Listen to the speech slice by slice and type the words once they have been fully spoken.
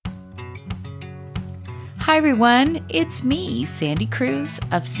Hi everyone, it's me, Sandy Cruz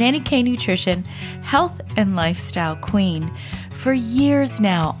of Sandy K Nutrition, Health and Lifestyle Queen. For years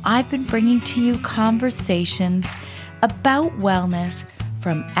now, I've been bringing to you conversations about wellness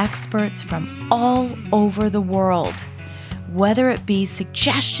from experts from all over the world. Whether it be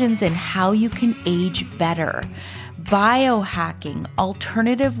suggestions in how you can age better, biohacking,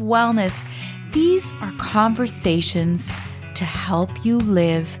 alternative wellness, these are conversations to help you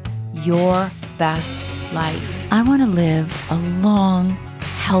live your best life. I want to live a long,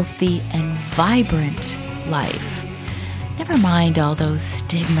 healthy, and vibrant life. Never mind all those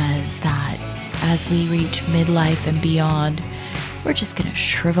stigmas that as we reach midlife and beyond, we're just going to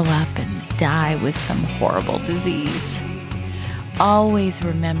shrivel up and die with some horrible disease. Always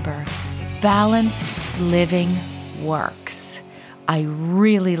remember, balanced living works. I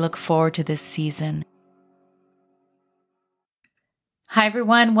really look forward to this season. Hi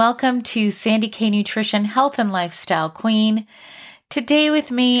everyone, welcome to Sandy K Nutrition, Health and Lifestyle Queen. Today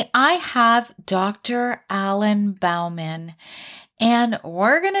with me, I have Dr. Alan Bauman, and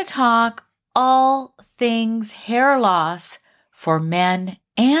we're going to talk all things hair loss for men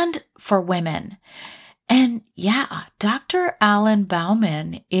and for women. And yeah, Dr. Alan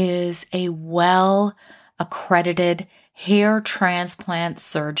Bauman is a well-accredited hair transplant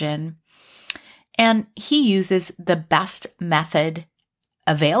surgeon, and he uses the best method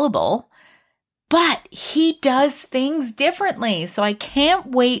available, but he does things differently. So I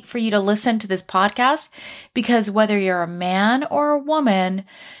can't wait for you to listen to this podcast, because whether you're a man or a woman,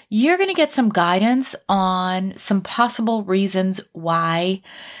 you're going to get some guidance on some possible reasons why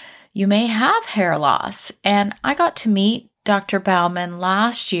you may have hair loss. And I got to meet Dr. Bauman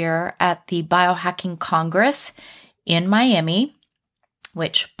last year at the Biohacking Congress in Miami,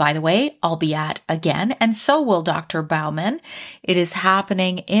 which, by the way, I'll be at again, and so will Dr. Bauman. It is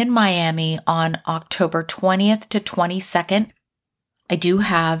happening in Miami on October 20th to 22nd. I do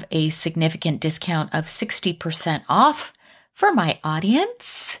have a significant discount of 60% off for my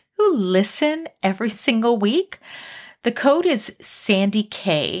audience who listen every single week. The code is Sandy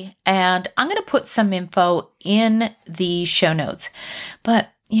K, and I'm going to put some info in the show notes. But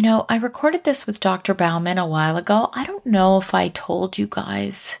you know, I recorded this with Dr. Bauman a while ago. I don't know if I told you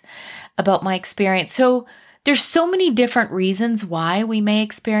guys about my experience. So there's so many different reasons why we may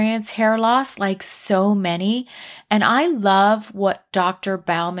experience hair loss, like so many. And I love what Dr.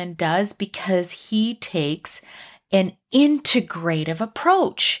 Bauman does because he takes an integrative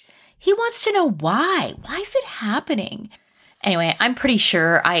approach. He wants to know why. Why is it happening? Anyway, I'm pretty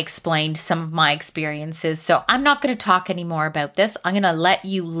sure I explained some of my experiences, so I'm not going to talk anymore about this. I'm going to let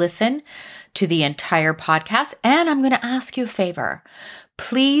you listen to the entire podcast, and I'm going to ask you a favor.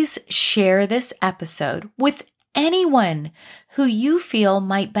 Please share this episode with anyone who you feel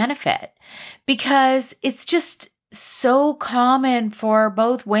might benefit, because it's just so common for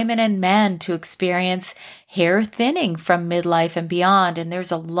both women and men to experience hair thinning from midlife and beyond, and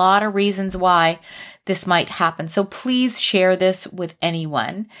there's a lot of reasons why this might happen. So please share this with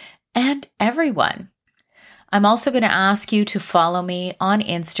anyone and everyone. I'm also going to ask you to follow me on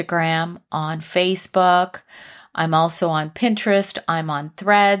Instagram, on Facebook. I'm also on Pinterest. I'm on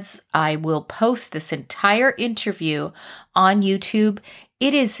Threads. I will post this entire interview on YouTube.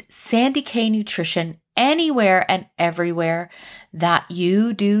 It is Sandy K Nutrition anywhere and everywhere that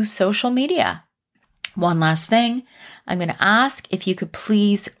you do social media. One last thing, I'm going to ask if you could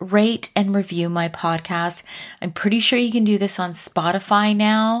please rate and review my podcast. I'm pretty sure you can do this on Spotify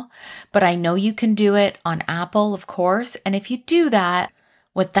now, but I know you can do it on Apple, of course. And if you do that,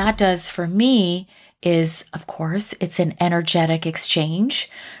 what that does for me is, of course, it's an energetic exchange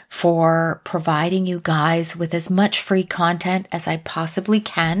for providing you guys with as much free content as I possibly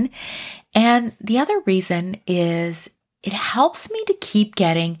can. And the other reason is it helps me to keep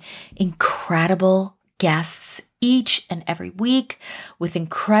getting incredible guests each and every week with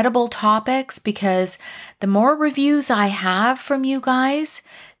incredible topics, because the more reviews I have from you guys,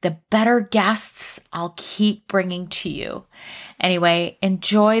 the better guests I'll keep bringing to you. Anyway,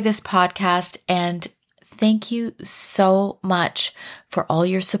 enjoy this podcast, and thank you so much for all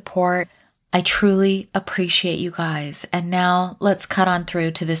your support. I truly appreciate you guys. And now let's cut on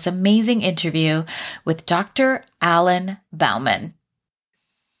through to this amazing interview with Dr. Alan Bauman.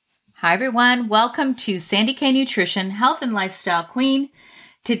 Hi, everyone. Welcome to Sandy K Nutrition, Health and Lifestyle Queen.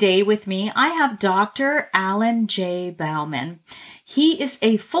 Today with me, I have Dr. Alan J. Bauman. He is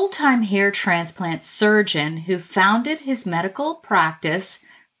a full-time hair transplant surgeon who founded his medical practice,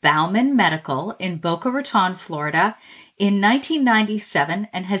 Bauman Medical, in Boca Raton, Florida, in 1997,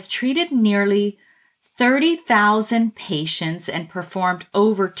 and has treated nearly 30,000 patients and performed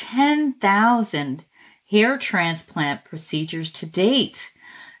over 10,000 hair transplant procedures to date.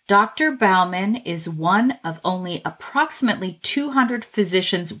 Dr. Bauman is one of only approximately 200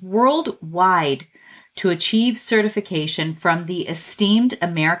 physicians worldwide to achieve certification from the esteemed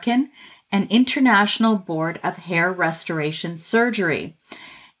American and International Board of Hair Restoration Surgery,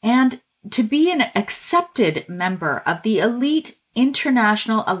 and to be an accepted member of the elite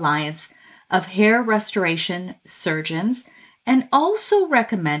International Alliance of Hair Restoration Surgeons, and also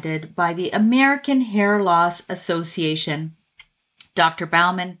recommended by the American Hair Loss Association. Dr.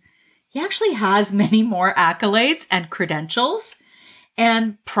 Bauman, he actually has many more accolades and credentials,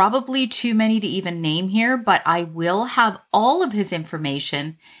 and probably too many to even name here, but I will have all of his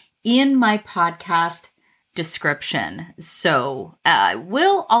information in my podcast description. So I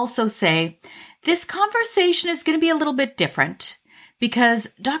will also say this conversation is going to be a little bit different because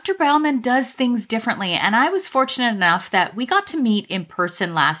Dr. Bauman does things differently. And I was fortunate enough that we got to meet in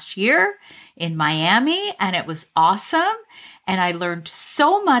person last year in Miami, and it was awesome. And I learned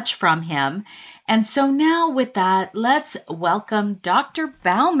so much from him. And so now with that, let's welcome Dr.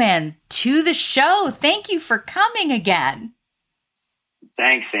 Bauman to the show. Thank you for coming again.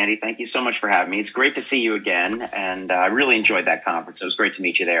 Thanks, Sandy. Thank you so much for having me. It's great to see you again. And I really enjoyed that conference. It was great to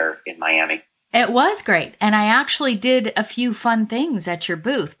meet you there in Miami. It was great. And I actually did a few fun things at your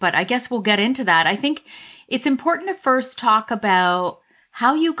booth, but I guess we'll get into that. I think it's important to first talk about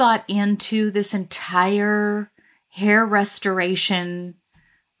how you got into this entire hair restoration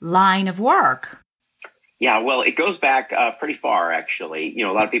line of work. Yeah, well, it goes back pretty far, actually. You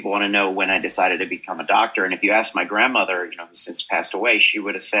know, a lot of people want to know when I decided to become a doctor. And if you ask my grandmother, you know, who's since passed away, she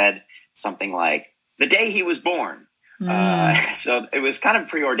would have said something like, the day he was born. So it was kind of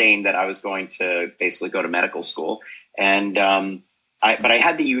preordained that I was going to basically go to medical school. And but I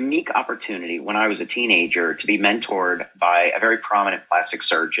had the unique opportunity when I was a teenager to be mentored by a very prominent plastic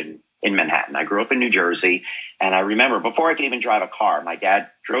surgeon in Manhattan. I grew up in New Jersey, and I remember before I could even drive a car, my dad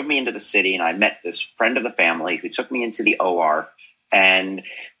drove me into the city, and I met this friend of the family who took me into the OR and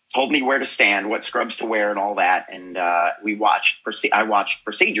told me where to stand, what scrubs to wear, and all that. And I watched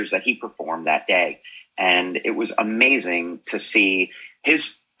procedures that he performed that day, and it was amazing to see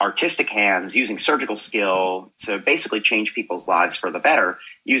his artistic hands using surgical skill to basically change people's lives for the better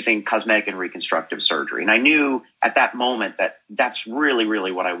using cosmetic and reconstructive surgery. And I knew at that moment that that's really,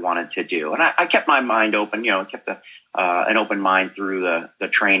 really what I wanted to do. And I kept my mind open, you know, kept an open mind through the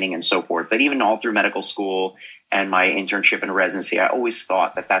training and so forth. But even all through medical school and my internship and residency, I always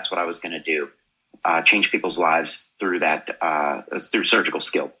thought that that's what I was going to do, change people's lives through through surgical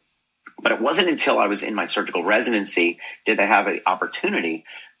skill. But it wasn't until I was in my surgical residency did I have an opportunity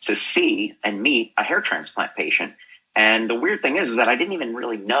to see and meet a hair transplant patient. And the weird thing is that I didn't even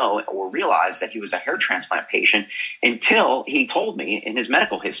really know or realize that he was a hair transplant patient until he told me in his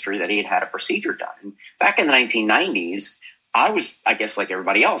medical history that he had had a procedure done. And back in the 1990s, I guess like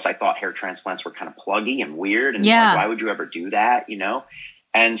everybody else, I thought hair transplants were kind of pluggy and weird. And like, why would you ever do that, you know?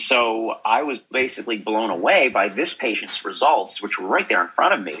 And so I was basically blown away by this patient's results, which were right there in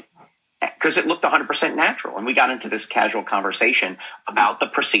front of me, because it looked 100% natural. And we got into this casual conversation about the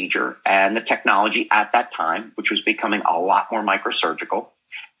procedure and the technology at that time, which was becoming a lot more microsurgical.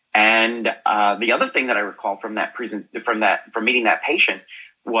 And the other thing that I recall from meeting that patient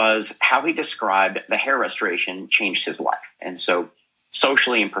was how he described the hair restoration changed his life. And so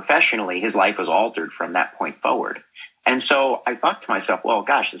socially and professionally, his life was altered from that point forward. And so I thought to myself, well,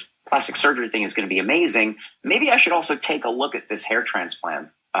 gosh, this plastic surgery thing is going to be amazing. Maybe I should also take a look at this hair transplant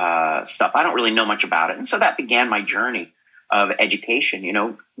stuff. I don't really know much about it. And so that began my journey of education, you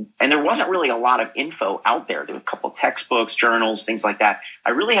know, and there wasn't really a lot of info out there. There were a couple of textbooks, journals, things like that.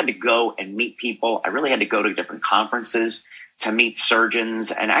 I really had to go and meet people. I really had to go to different conferences to meet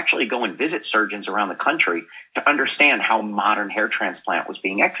surgeons and actually go and visit surgeons around the country to understand how modern hair transplant was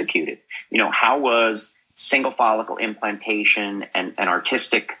being executed. You know, how was single follicle implantation and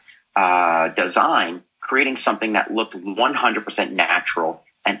artistic design creating something that looked 100% natural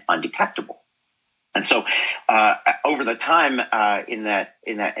and undetectable. And so over the time in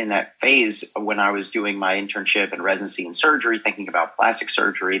that phase when I was doing my internship and residency in surgery, thinking about plastic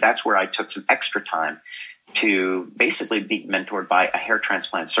surgery, that's where I took some extra time to basically be mentored by a hair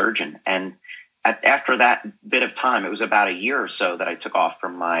transplant surgeon. And after that bit of time, it was about a year or so that I took off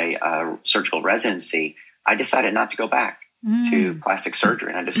from my surgical residency, I decided not to go back to plastic surgery.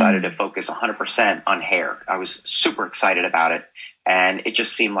 And I decided to focus 100% on hair. I was super excited about it. And it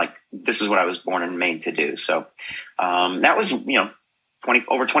just seemed like this is what I was born and made to do. So that was, you know,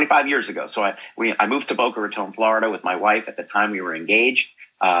 over 25 years ago. So I moved to Boca Raton, Florida with my wife. At the time we were engaged.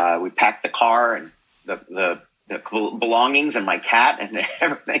 We packed the car and the belongings and my cat and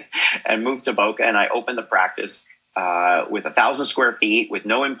everything, and moved to Boca. And I opened the practice with 1,000 square feet, with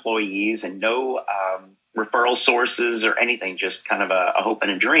no employees and no referral sources or anything, just kind of a hope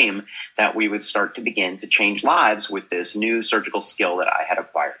and a dream that we would start to begin to change lives with this new surgical skill that I had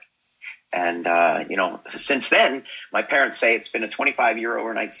acquired. And, since then, my parents say it's been a 25-year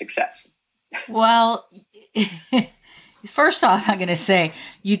overnight success. Well, first off, I'm going to say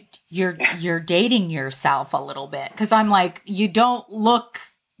you're dating yourself a little bit, because I'm like, you don't look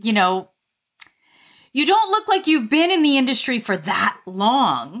like you've been in the industry for that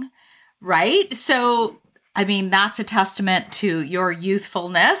long, right? So, I mean, that's a testament to your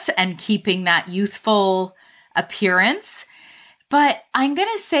youthfulness and keeping that youthful appearance. But I'm going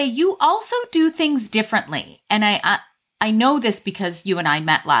to say you also do things differently. And I know this because you and I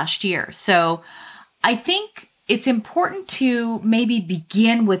met last year. So I think it's important to maybe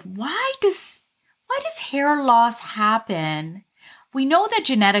begin with why does hair loss happen? We know that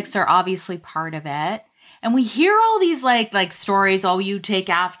genetics are obviously part of it. And we hear all these like stories, oh, you take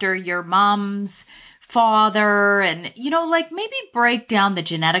after your mom's father, and, maybe break down the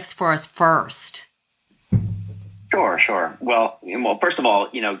genetics for us first. Sure. Well, first of all,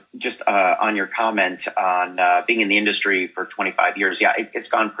 just on your comment on being in the industry for 25 years, yeah, it's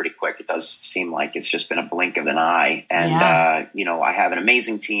gone pretty quick. It does seem like it's just been a blink of an eye. And, I have an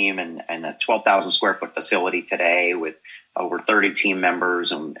amazing team and a 12,000 square foot facility today with over 30 team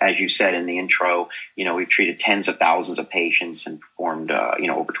members. And as you said in the intro, we've treated tens of thousands of patients and performed,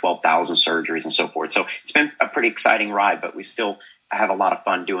 over 12,000 surgeries and so forth. So it's been a pretty exciting ride, but we still have a lot of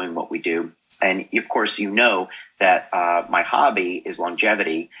fun doing what we do. And of course, that my hobby is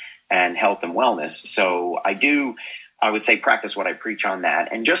longevity and health and wellness. So I would say, practice what I preach on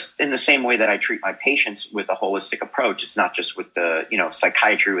that. And just in the same way that I treat my patients with a holistic approach, it's not just with the,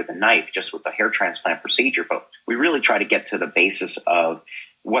 psychiatry with a knife, just with the hair transplant procedure, but we really try to get to the basis of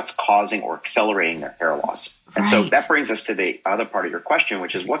what's causing or accelerating their hair loss. And so that brings us to the other part of your question,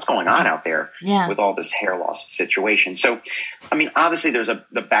 which is what's going on out there with all this hair loss situation. So, obviously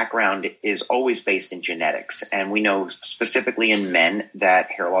the background is always based in genetics. And we know specifically in men that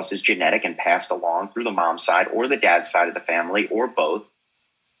hair loss is genetic and passed along through the mom's side or the dad's side of the family or both.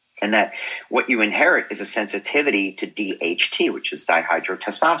 And that what you inherit is a sensitivity to DHT, which is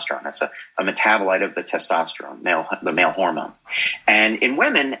dihydrotestosterone. That's a metabolite of the testosterone, the male hormone. And in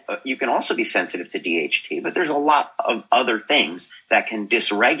women, you can also be sensitive to DHT, but there's a lot of other things that can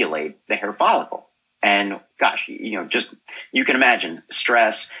dysregulate the hair follicle. And gosh, you can imagine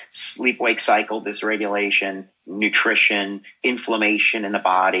stress, sleep-wake cycle dysregulation, nutrition, inflammation in the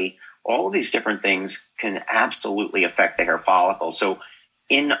body. All of these different things can absolutely affect the hair follicle. So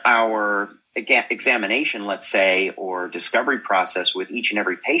in our examination, let's say, or discovery process with each and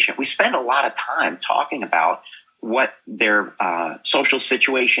every patient, we spend a lot of time talking about what their social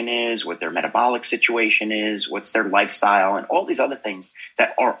situation is, what their metabolic situation is, what's their lifestyle, and all these other things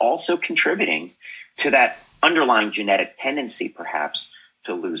that are also contributing to that underlying genetic tendency, perhaps,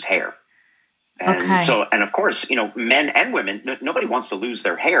 to lose hair. And so, and of course, men and women, nobody wants to lose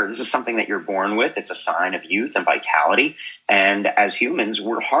their hair. This is something that you're born with. It's a sign of youth and vitality. And as humans,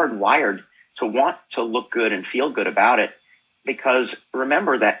 we're hardwired to want to look good and feel good about it, because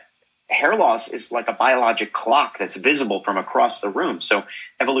remember that hair loss is like a biologic clock that's visible from across the room. So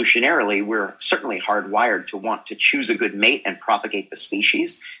evolutionarily, we're certainly hardwired to want to choose a good mate and propagate the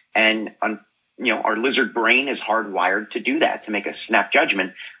species. And our lizard brain is hardwired to do that, to make a snap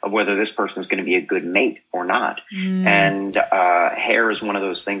judgment of whether this person is going to be a good mate or not. And hair is one of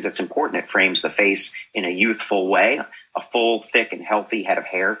those things that's important. It frames the face in a youthful way. A full, thick, and healthy head of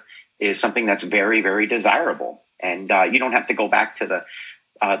hair is something that's very, very desirable. And you don't have to go back to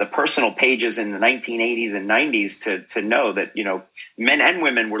the personal pages in the 1980s and 90s to know that, men and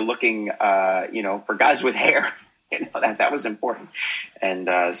women were looking, for guys with hair. That was important.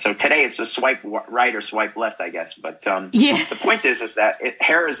 And so today it's a swipe right or swipe left, I guess. But the point is that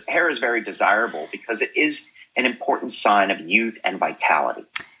hair is very desirable because it is an important sign of youth and vitality.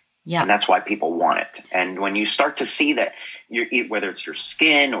 Yeah. And that's why people want it. And when you start to see that, whether it's your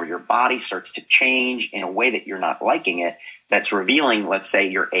skin or your body starts to change in a way that you're not liking it, that's revealing, let's say,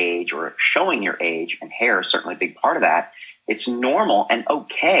 your age or showing your age, and hair is certainly a big part of that, it's normal and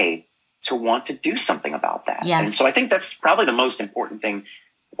okay to want to do something about that. Yes. And so I think that's probably the most important thing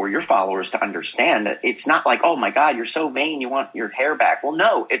for your followers to understand, that it's not like, oh my God, you're so vain, you want your hair back. Well,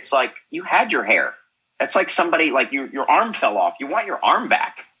 no, it's like you had your hair. That's like somebody, like your arm fell off. You want your arm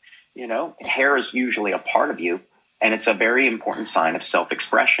back. Hair is usually a part of you, and it's a very important sign of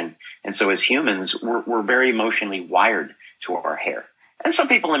self-expression. And so as humans, we're very emotionally wired to our hair. And some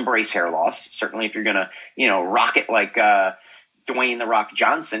people embrace hair loss. Certainly if you're going to, rock it like Dwayne "The Rock"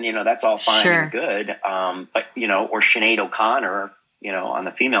 Johnson, that's all fine Sure. and good. But, or Sinead O'Connor, on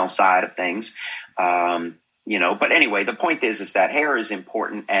the female side of things. But anyway, the point is that hair is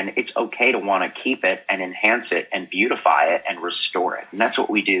important, and it's okay to want to keep it and enhance it and beautify it and restore it. And that's what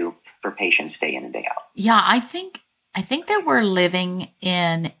we do for patients day in and day out. Yeah, I think that we're living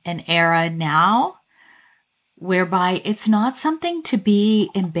in an era now whereby it's not something to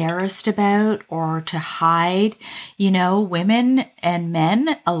be embarrassed about or to hide. Women and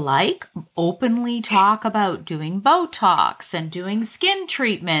men alike openly talk about doing Botox and doing skin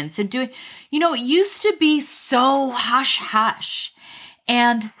treatments and doing, it used to be so hush hush.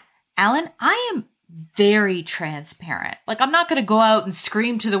 And Alan, I am very transparent. Like, I'm not going to go out and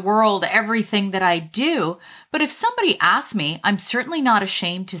scream to the world everything that I do, but if somebody asks me, I'm certainly not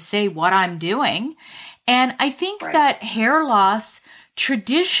ashamed to say what I'm doing. And I think that hair loss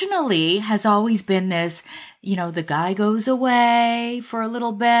traditionally has always been this, the guy goes away for a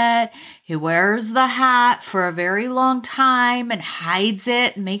little bit, he wears the hat for a very long time and hides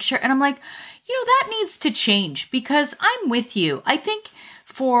it and makes sure. And I'm like, that needs to change, because I'm with you. I think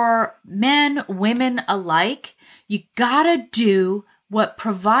for men, women alike, you gotta do what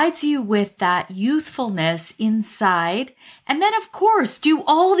provides you with that youthfulness inside. And then, of course, do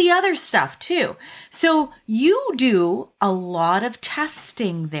all the other stuff too. So you do a lot of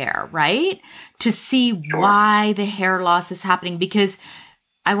testing there, right? To see why the hair loss is happening. Because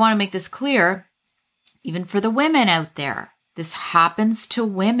I want to make this clear, even for the women out there, this happens to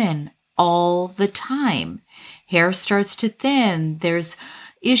women all the time. Hair starts to thin. There's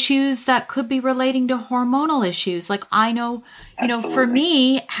issues that could be relating to hormonal issues. Like, I know, for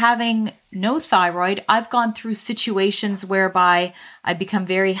me, having no thyroid, I've gone through situations whereby I become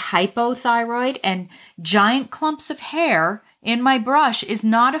very hypothyroid, and giant clumps of hair in my brush is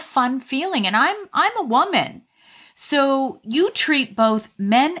not a fun feeling. And I'm a woman. So you treat both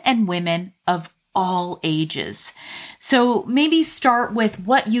men and women of all ages. So maybe start with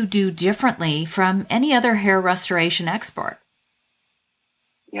what you do differently from any other hair restoration expert.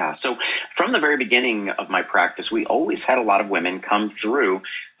 Yeah. So from the very beginning of my practice, we always had a lot of women come through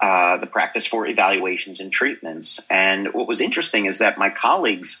the practice for evaluations and treatments. And what was interesting is that my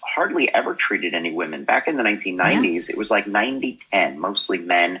colleagues hardly ever treated any women. Back in the 1990s, It was like 90-10, mostly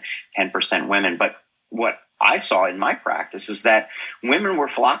men, 10% women. But what I saw in my practice is that women were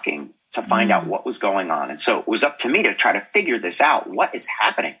flocking to find out what was going on. And so it was up to me to try to figure this out. What is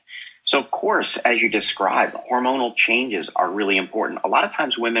happening? So, of course, as you described, hormonal changes are really important. A lot of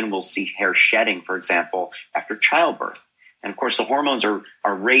times women will see hair shedding, for example, after childbirth. And, of course, the hormones are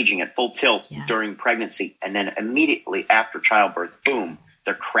raging at full tilt during pregnancy. And then immediately after childbirth, boom,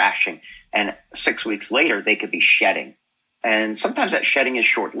 they're crashing. And 6 weeks later, they could be shedding. And sometimes that shedding is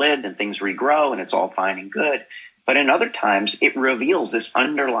short-lived and things regrow and it's all fine and good. But in other times, it reveals this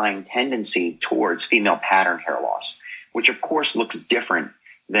underlying tendency towards female pattern hair loss, which, of course, looks different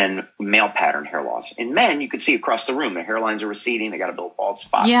than male pattern hair loss. In men, you can see across the room, the hairlines are receding. They got a little bald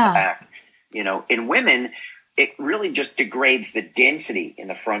spot in the back. In women, it really just degrades the density in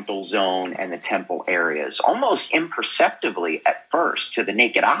the frontal zone and the temple areas, almost imperceptibly at first to the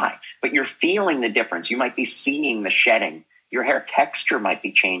naked eye. But you're feeling the difference. You might be seeing the shedding. Your hair texture might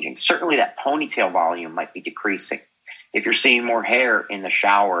be changing. Certainly that ponytail volume might be decreasing. If you're seeing more hair in the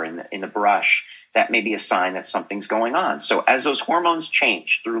shower, in the brush, that may be a sign that something's going on. So as those hormones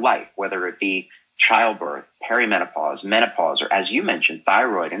change through life, whether it be childbirth, perimenopause, menopause, or as you mentioned,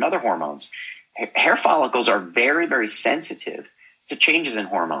 thyroid and other hormones, hair follicles are very, very sensitive to changes in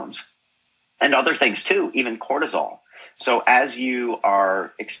hormones and other things too, even cortisol. So as you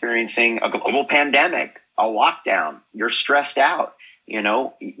are experiencing a global pandemic, a lockdown, you're stressed out,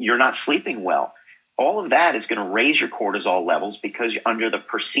 you're not sleeping well. All of that is going to raise your cortisol levels because under the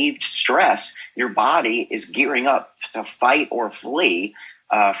perceived stress, your body is gearing up to fight or flee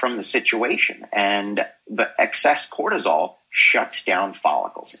from the situation. And the excess cortisol shuts down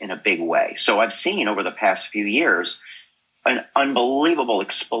follicles in a big way. So I've seen over the past few years an unbelievable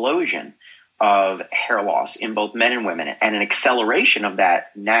explosion of hair loss in both men and women, and an acceleration of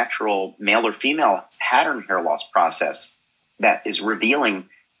that natural male or female pattern hair loss process that is revealing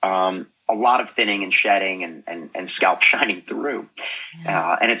a lot of thinning and shedding and scalp shining through.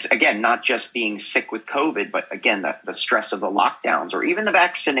 And it's, again, not just being sick with COVID, but again, the stress of the lockdowns or even the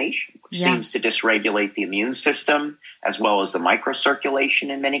vaccination, which seems to dysregulate the immune system as well as the microcirculation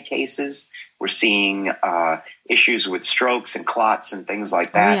in many cases. We're seeing issues with strokes and clots and things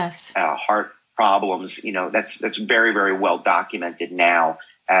like that. Heart problems, that's very, very well documented now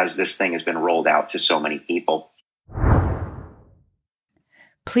as this thing has been rolled out to so many people.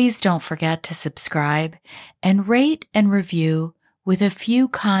 Please don't forget to subscribe and rate and review with a few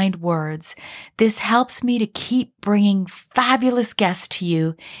kind words. This helps me to keep bringing fabulous guests to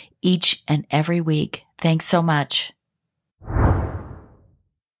you each and every week. Thanks so much.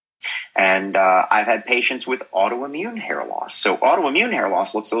 And I've had patients with autoimmune hair loss. So autoimmune hair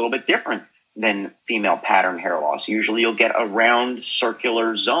loss looks a little bit different than female pattern hair loss. Usually you'll get a round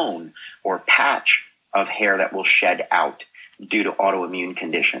circular zone or patch of hair that will shed out due to autoimmune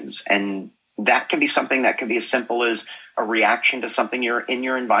conditions. And that can be something that can be as simple as a reaction to something you're in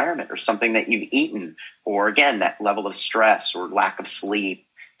your environment or something that you've eaten, or again, that level of stress or lack of sleep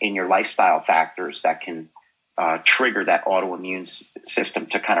in your lifestyle factors that can trigger that autoimmune system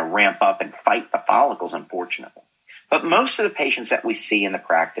to kind of ramp up and fight the follicles, unfortunately. But most of the patients that we see in the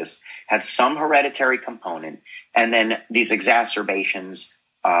practice have some hereditary component and then these exacerbations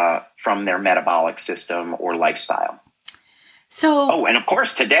from their metabolic system or lifestyle. So, and of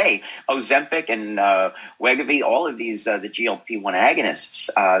course, today, Ozempic and Wegovy, all of these, the GLP-1 agonists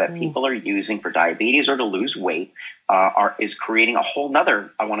that people are using for diabetes or to lose weight is creating a whole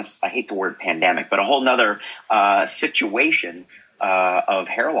nother, I hate the word pandemic, but a whole nother situation of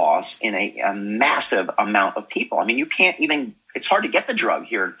hair loss in a massive amount of people. I mean, you can't even, it's hard to get the drug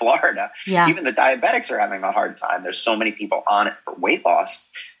here in Florida. Yeah. Even the diabetics are having a hard time. There's so many people on it for weight loss,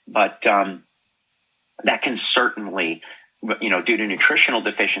 but that can certainly, due to nutritional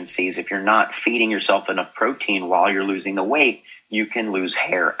deficiencies, if you're not feeding yourself enough protein while you're losing the weight, you can lose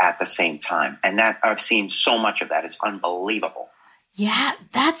hair at the same time. And that I've seen so much of that. It's unbelievable. Yeah,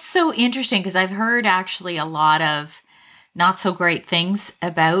 that's so interesting because I've heard actually a lot of not so great things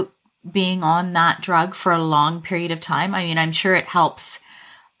about being on that drug for a long period of time. I mean, I'm sure it helps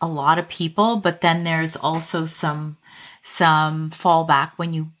a lot of people, but then there's also some fallback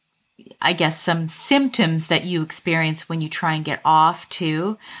when you, I guess, some symptoms that you experience when you try and get off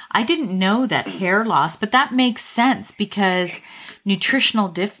too. I didn't know that hair loss, but that makes sense because nutritional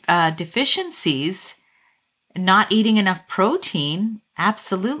deficiencies, not eating enough protein,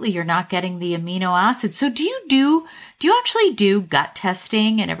 absolutely, you're not getting the amino acids. So do you actually do gut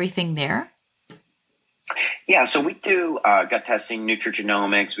testing and everything there? Yeah, so we do gut testing,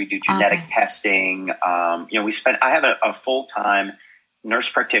 nutrigenomics. We do genetic testing. I have a full-time nurse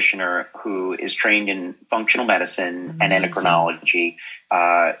practitioner who is trained in functional medicine and endocrinology.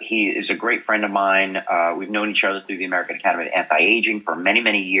 He is a great friend of mine. We've known each other through the American Academy of Anti-Aging for many,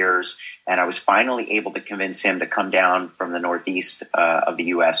 many years. And I was finally able to convince him to come down from the Northeast of the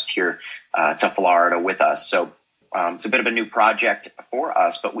U.S. here to Florida with us. So it's a bit of a new project for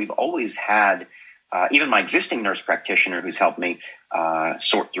us, but we've always had, even my existing nurse practitioner who's helped me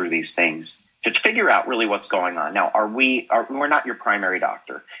sort through these things to figure out really what's going on. Now, we're not your primary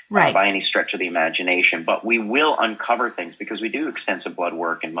doctor by any stretch of the imagination, but we will uncover things because we do extensive blood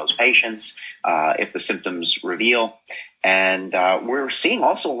work in most patients if the symptoms reveal. And we're seeing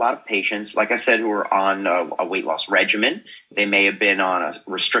also a lot of patients, like I said, who are on a weight loss regimen. They may have been on a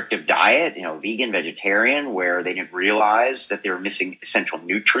restrictive diet, vegan, vegetarian, where they didn't realize that they were missing essential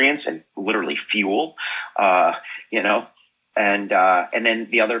nutrients and literally fuel, And then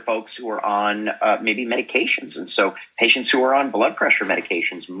the other folks who are on maybe medications. And so patients who are on blood pressure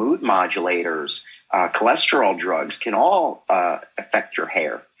medications, mood modulators, cholesterol drugs can all affect your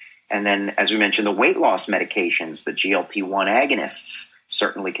hair. And then, as we mentioned, the weight loss medications, the GLP-1 agonists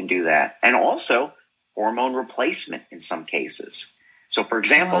certainly can do that. And also hormone replacement in some cases. So, for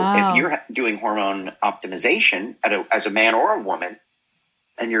example, if you're doing hormone optimization as a man or a woman,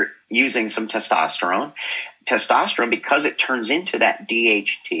 and you're using some testosterone, because it turns into that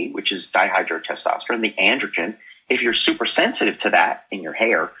DHT, which is dihydrotestosterone, the androgen, if you're super sensitive to that in your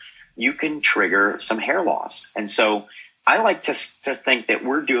hair, you can trigger some hair loss. And so I like to think that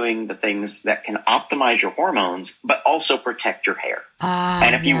we're doing the things that can optimize your hormones, but also protect your hair.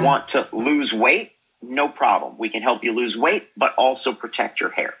 And if you want to lose weight, no problem. We can help you lose weight, but also protect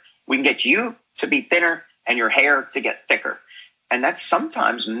your hair. We can get you to be thinner and your hair to get thicker. And that's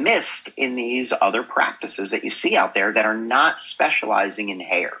sometimes missed in these other practices that you see out there that are not specializing in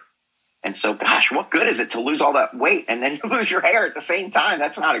hair. And so, gosh, what good is it to lose all that weight and then you lose your hair at the same time?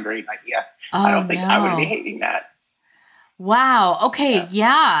 That's not a great idea. I don't think I would be hating that. Wow. Okay.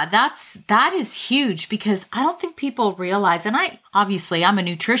 Yeah, that is huge because I don't think people realize, and I'm a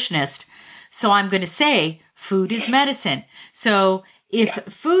nutritionist, so I'm going to say food is medicine. So if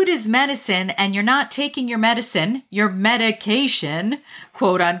food is medicine and you're not taking your medicine, your medication,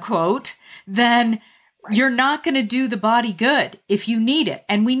 quote unquote, then you're not going to do the body good if you need it.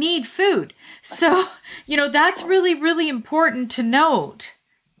 And we need food. So, that's really, really important to note.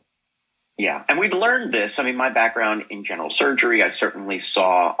 Yeah. And we've learned this. I mean, my background in general surgery, I certainly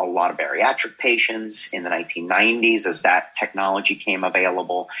saw a lot of bariatric patients in the 1990s as that technology came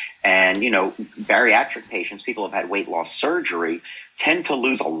available. And, you know, bariatric patients, people who have had weight loss surgery, tend to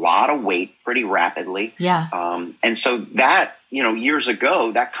lose a lot of weight pretty rapidly. Yeah. And so that, you know, years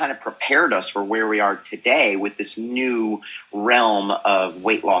ago, that kind of prepared us for where we are today with this new realm of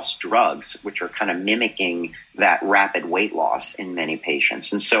weight loss drugs, which are kind of mimicking that rapid weight loss in many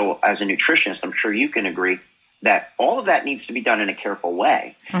patients. And so as a nutritionist, I'm sure you can agree that all of that needs to be done in a careful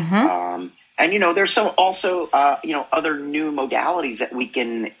way. Mm-hmm. And, you know, there's also, you know, other new modalities that we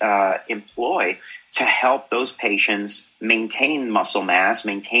can employ to help those patients maintain muscle mass,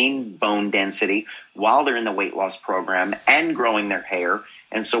 maintain bone density while they're in the weight loss program and growing their hair.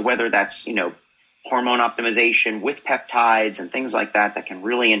 And so whether that's, you know, hormone optimization with peptides and things like that, that can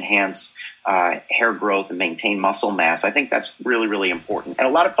really enhance hair growth and maintain muscle mass, I think that's really, really important. And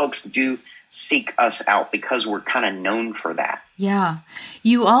a lot of folks do seek us out because we're kind of known for that. Yeah.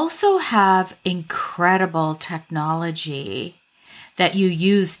 You also have incredible technology that you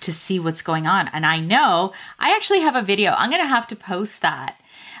use to see what's going on. And I know I actually have a video. I'm going to have to post that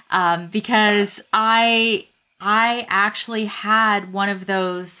because I actually had one of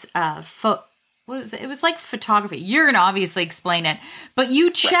those what was it? It was like photography. You're going to obviously explain it, but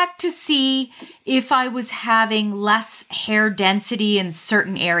you checked to see if I was having less hair density in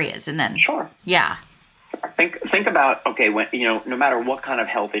certain areas. And then, Sure. Yeah. Think about, okay, when, you know, no matter what kind of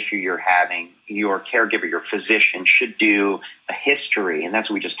health issue you're having, your caregiver, your physician should do a history. And that's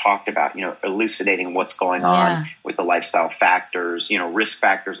what we just talked about, you know, elucidating what's going on with the lifestyle factors, you know, risk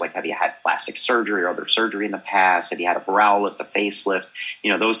factors like have you had plastic surgery or other surgery in the past? Have you had a brow lift, a facelift?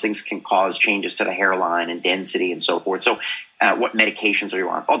 You know, those things can cause changes to the hairline and density and so forth. So what medications are you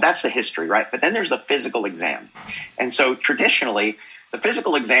on? Oh, that's the history, right? But then there's the physical exam. And so traditionally, the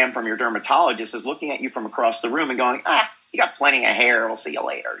physical exam from your dermatologist is looking at you from across the room and going, you got plenty of hair. We'll see you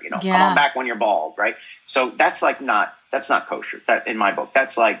later. You know, come on back when you're bald, right? So that's not kosher. That in my book,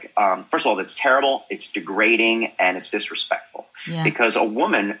 that's like, first of all, that's terrible. It's degrading and it's disrespectful because a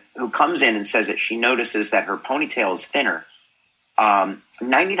woman who comes in and says that she notices that her ponytail is thinner,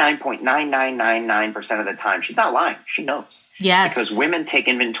 99.9999% of the time, she's not lying. She knows. Yes. Because women take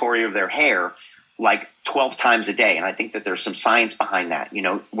inventory of their hair like 12 times a day. And I think that there's some science behind that, you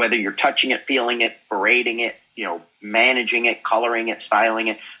know, whether you're touching it, feeling it, braiding it, you know, managing it, coloring it, styling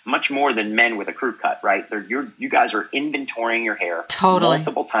it, much more than men with a crew cut, right? You guys are inventorying your hair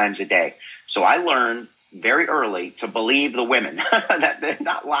multiple times a day. So I learned very early to believe the women that they're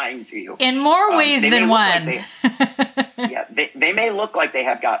not lying to you. In more ways than one. They may look like they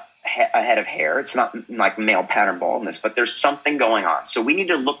have got a head of hair. It's not like male pattern baldness, but there's something going on. So we need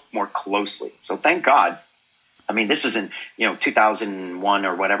to look more closely. So thank God. I mean, this is in, you know, 2001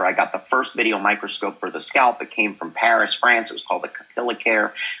 or whatever. I got the first video microscope for the scalp. It came from Paris, France. It was called the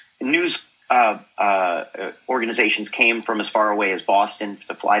Capillicare. News organizations came from as far away as Boston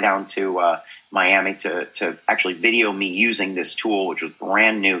to fly down to Miami to actually video me using this tool, which was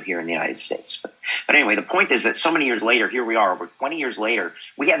brand new here in the United States. But anyway, the point is that so many years later, here we are, over 20 years later,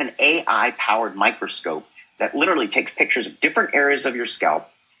 we have an AI-powered microscope that literally takes pictures of different areas of your scalp,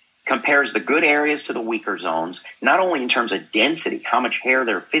 compares the good areas to the weaker zones, not only in terms of density, how much hair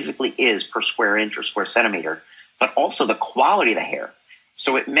there physically is per square inch or square centimeter, but also the quality of the hair.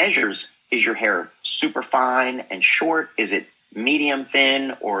 So it measures, is your hair super fine and short? Is it medium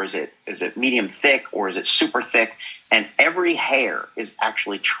thin, or is it medium thick, or is it super thick? And every hair is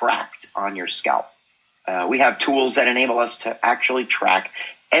actually tracked on your scalp. We have tools that enable us to actually track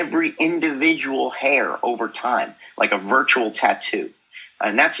every individual hair over time, like a virtual tattoo.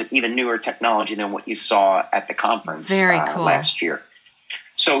 And that's even newer technology than what you saw at the conference last year.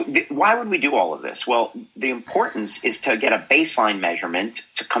 So why would we do all of this? Well, the importance is to get a baseline measurement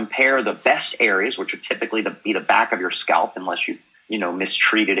to compare the best areas, which would typically be the back of your scalp, unless you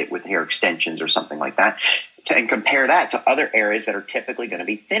mistreated it with hair extensions or something like that, and compare that to other areas that are typically going to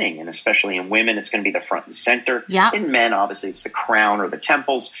be thinning. And especially in women, it's going to be the front and center. Yeah. In men, obviously, it's the crown or the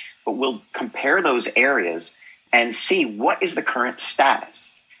temples. But we'll compare those areas and see what is the current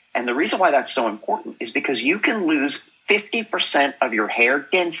status. And the reason why that's so important is because you can lose 50% of your hair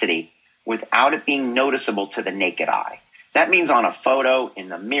density without it being noticeable to the naked eye. That means on a photo, in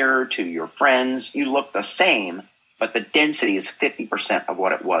the mirror, to your friends, you look the same, but the density is 50% of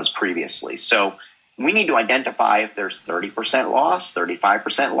what it was previously. So we need to identify if there's 30% loss,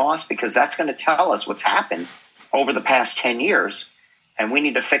 35% loss, because that's going to tell us what's happened over the past 10 years. And we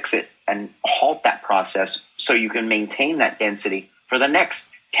need to fix it and halt that process so you can maintain that density for the next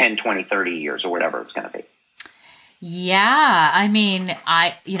 10, 20, 30 years or whatever it's going to be. Yeah, I mean,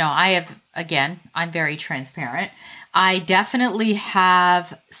 I have, again, I'm very transparent. I definitely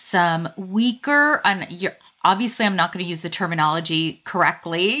have some weaker, and obviously I'm not going to use the terminology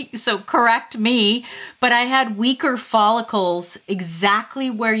correctly, so correct me, but I had weaker follicles exactly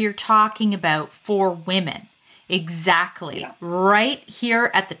where you're talking about for women. Exactly. Yeah. Right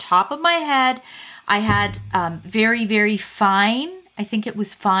here at the top of my head, I had very, very fine. I think it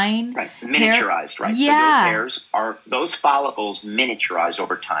was fine. Right. Hair. Miniaturized, right? Yeah. So those follicles miniaturized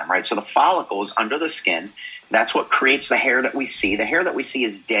over time, right? So the follicles under the skin, that's what creates the hair that we see. The hair that we see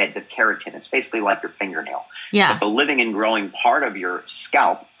is dead, the keratin. It's basically like your fingernail. Yeah. But the living and growing part of your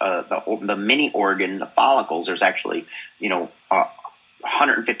scalp, the mini organ, the follicles, there's actually,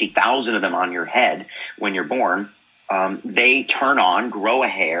 150,000 of them on your head when you're born. They turn on, grow a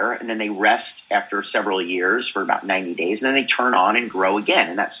hair, and then they rest after several years for about 90 days, and then they turn on and grow again.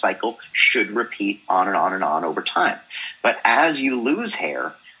 And that cycle should repeat on and on and on over time. But as you lose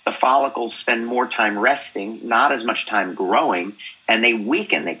hair, the follicles spend more time resting, not as much time growing, and they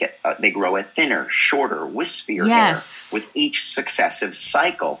weaken. They grow a thinner, shorter, wispier hair with each successive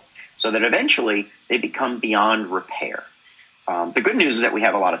cycle, so that eventually they become beyond repair. The good news is that we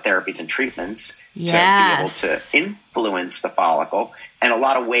have a lot of therapies and treatments to be able to influence the follicle, and a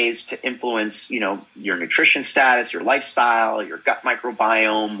lot of ways to influence, your nutrition status, your lifestyle, your gut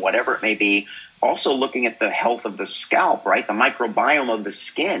microbiome, whatever it may be. Also looking at the health of the scalp, right? The microbiome of the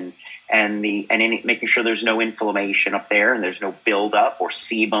skin, and making sure there's no inflammation up there and there's no buildup or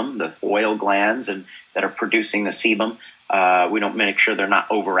sebum, the oil glands that are producing the sebum. We don't make sure they're not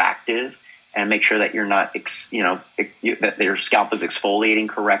overactive, and make sure that you're not, that your scalp is exfoliating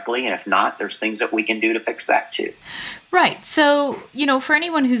correctly. And if not, there's things that we can do to fix that too. Right. So, for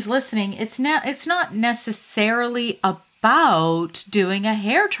anyone who's listening, it's not necessarily about doing a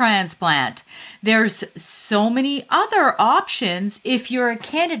hair transplant. There's so many other options if you're a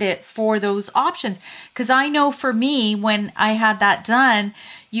candidate for those options. Because I know for me, when I had that done,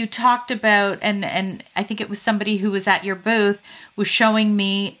 you talked about, and I think it was somebody who was at your booth, was showing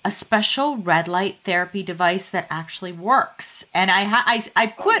me a special red light therapy device that actually works. And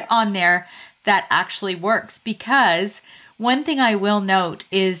I put on there that actually works, because one thing I will note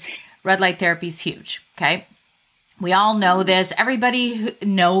is red light therapy is huge. Okay. We all know this. Everybody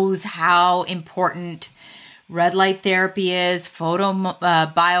knows how important red light therapy is,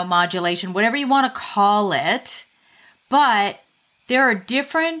 biomodulation, whatever you want to call it. But there are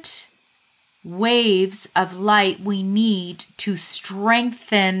different waves of light we need to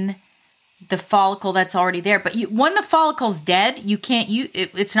strengthen the follicle that's already there. But when the follicle's dead,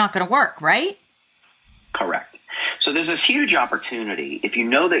 it's not going to work, right? Correct. So there's this huge opportunity. If you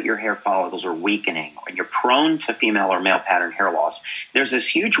know that your hair follicles are weakening and you're prone to female or male pattern hair loss, there's this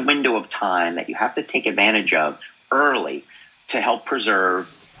huge window of time that you have to take advantage of early to help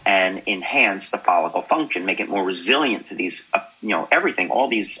preserve and enhance the follicle function, make it more resilient to these, everything, all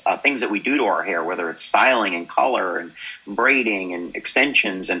these things that we do to our hair, whether it's styling and color and braiding and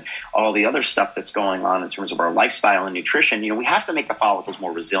extensions and all the other stuff that's going on in terms of our lifestyle and nutrition. We have to make the follicles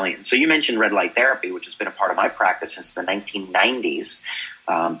more resilient. So you mentioned red light therapy, which has been a part of my practice since the 1990s.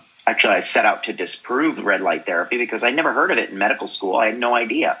 Actually, I set out to disprove red light therapy because I never heard of it in medical school. I had no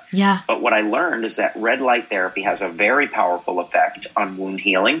idea. Yeah. But what I learned is that red light therapy has a very powerful effect on wound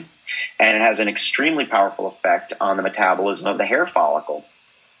healing, and it has an extremely powerful effect on the metabolism of the hair follicle.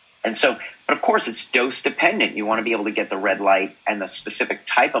 And so, but of course, it's dose dependent. You want to be able to get the red light and the specific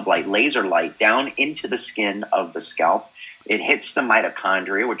type of light, laser light, down into the skin of the scalp. It hits the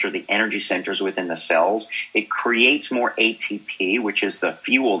mitochondria, which are the energy centers within the cells. It creates more ATP, which is the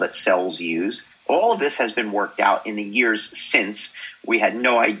fuel that cells use. All of this has been worked out in the years since. We had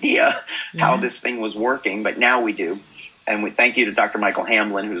no idea how this thing was working, but now we do. And we thank you to Dr. Michael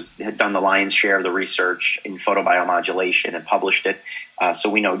Hamlin, who's had done the lion's share of the research in photobiomodulation and published it. So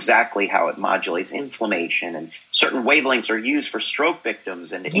we know exactly how it modulates inflammation, and certain wavelengths are used for stroke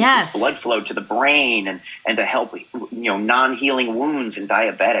victims and to increase blood flow to the brain and to help, non-healing wounds in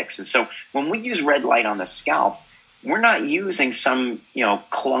diabetics. And so when we use red light on the scalp, we're not using some,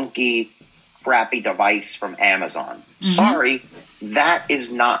 clunky, crappy device from Amazon. Mm-hmm. Sorry, that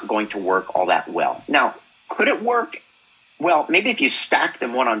is not going to work all that well. Now, could it work? Well, maybe if you stack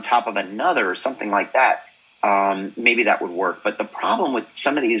them one on top of another or something like that, maybe that would work. But the problem with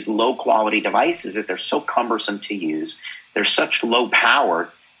some of these low-quality devices is that they're so cumbersome to use. They're such low power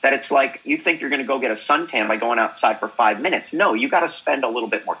that it's like you think you're going to go get a suntan by going outside for 5 minutes. No, you got to spend a little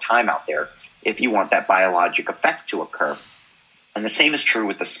bit more time out there if you want that biologic effect to occur. And the same is true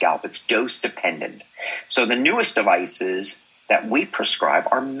with the scalp. It's dose-dependent. So the newest devices that we prescribe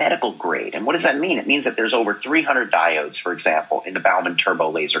are medical grade. And what does that mean? It means that there's over 300 diodes, for example, in the Bauman turbo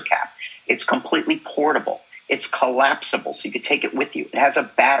laser cap. It's completely portable. It's collapsible, so you can take it with you. It has a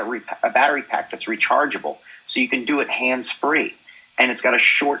battery pack that's rechargeable, so you can do it hands-free. And it's got a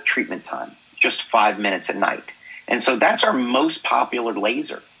short treatment time, just 5 minutes at night. And so that's our most popular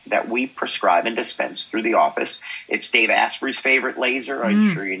laser that we prescribe and dispense through the office. It's Dave Asprey's favorite laser.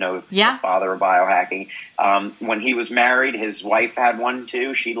 I'm sure you know, the father of biohacking. When he was married, his wife had one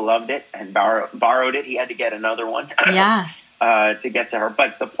too. She loved it and borrowed it. He had to get another one to get to her.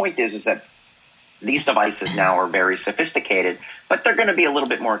 But the point is that these devices now are very sophisticated, but they're going to be a little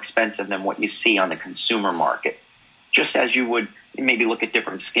bit more expensive than what you see on the consumer market, just as you would maybe look at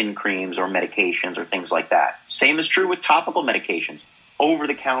different skin creams or medications or things like that. Same is true with topical medications.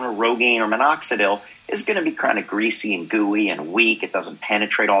 Over-the-counter Rogaine or minoxidil is going to be kind of greasy and gooey and weak. It doesn't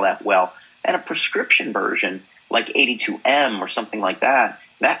penetrate all that well. And a prescription version like 82M or something like that,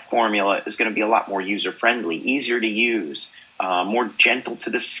 that formula is going to be a lot more user-friendly, easier to use, more gentle to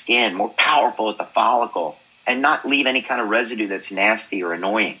the skin, more powerful at the follicle, and not leave any kind of residue that's nasty or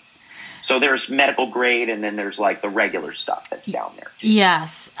annoying. So there's medical grade, and then there's like the regular stuff that's down there too.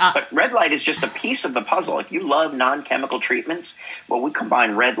 Yes. But red light is just a piece of the puzzle. If you love non-chemical treatments, well, we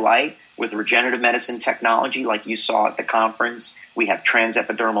combine red light with regenerative medicine technology like you saw at the conference. We have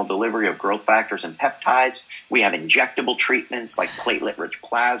transepidermal delivery of growth factors and peptides. We have injectable treatments like platelet-rich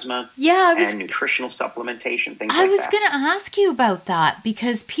plasma and nutritional supplementation, things like that. I was going to ask you about that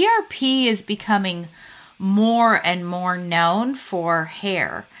because PRP is becoming more and more known for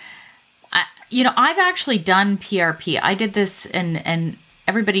hair. I've actually done PRP. I did this and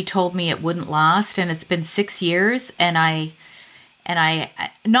everybody told me it wouldn't last, and it's been 6 years, and I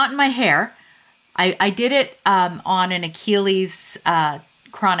not in my hair. I did it on an Achilles,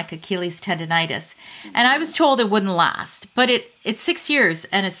 chronic Achilles tendonitis, and I was told it wouldn't last, but it's 6 years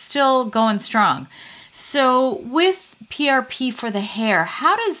and it's still going strong. So with PRP for the hair,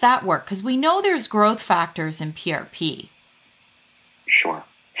 how does that work? Because we know there's growth factors in PRP. Sure.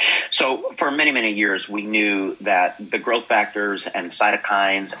 So for many, many years, we knew that the growth factors and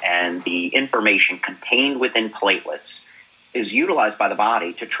cytokines and the information contained within platelets is utilized by the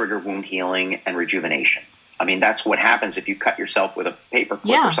body to trigger wound healing and rejuvenation. I mean, that's what happens if you cut yourself with a paper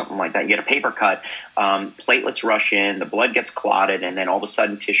clip or something like that. You get a paper cut, platelets rush in, the blood gets clotted, and then all of a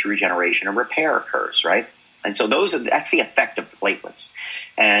sudden tissue regeneration and repair occurs, right? And so that's the effect of platelets.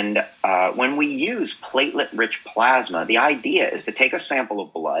 And when we use platelet-rich plasma, the idea is to take a sample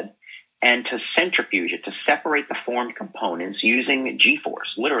of blood and to centrifuge it, to separate the formed components using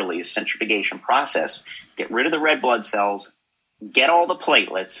G-force, literally a centrifugation process, get rid of the red blood cells, get all the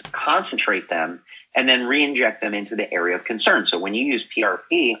platelets, concentrate them, and then re-inject them into the area of concern. So when you use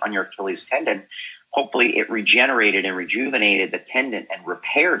PRP on your Achilles tendon, hopefully it regenerated and rejuvenated the tendon and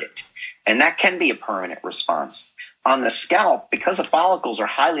repaired it. And that can be a permanent response. On the scalp, because the follicles are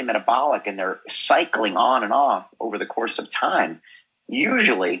highly metabolic and they're cycling on and off over the course of time,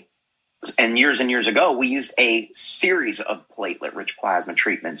 usually, and years ago, we used a series of platelet-rich plasma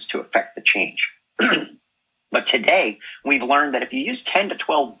treatments to affect the change. But today, we've learned that if you use 10 to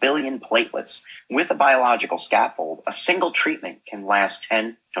 12 billion platelets with a biological scaffold, a single treatment can last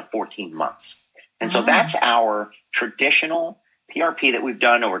 10 to 14 months. And so that's our traditional PRP that we've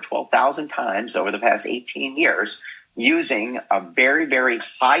done over 12,000 times over the past 18 years using a very, very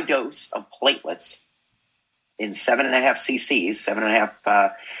high dose of platelets in 7.5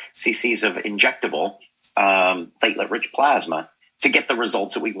 cc's of injectable platelet-rich plasma to get the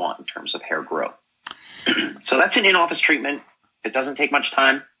results that we want in terms of hair growth. So that's an in-office treatment. It doesn't take much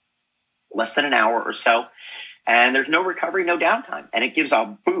time, less than an hour or so. And there's no recovery, no downtime. And it gives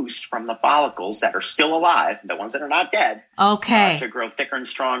a boost from the follicles that are still alive, the ones that are not dead, to grow thicker and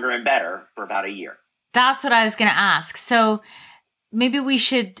stronger and better for about a year. That's what I was going to ask. So maybe we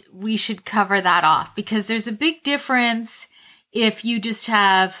should cover that off, because there's a big difference if you just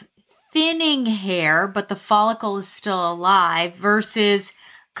have thinning hair, but the follicle is still alive versus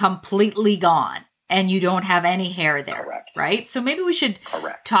completely gone and you don't have any hair there. Correct. Right? So maybe we should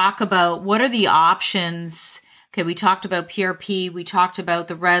talk about what are the options. Okay, we talked about PRP, we talked about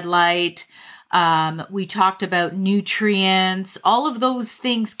the red light, we talked about nutrients. All of those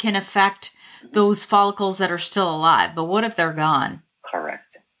things can affect those follicles that are still alive. But what if they're gone?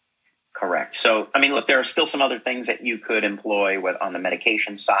 Correct. So, I mean, look, there are still some other things that you could employ on the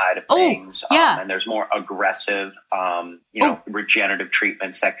medication side of things. And there's more aggressive, regenerative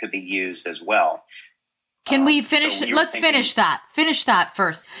treatments that could be used as well. Can we finish? So let's finish that. Finish that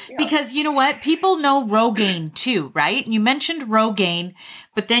first. Yeah. Because you know what? People know Rogaine too, right? You mentioned Rogaine,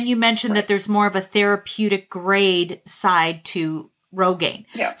 but then you mentioned that there's more of a therapeutic grade side to Rogaine.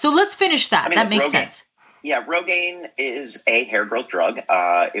 Yeah. So let's finish that. I mean, that makes Rogaine, sense. Yeah, Rogaine is a hair growth drug.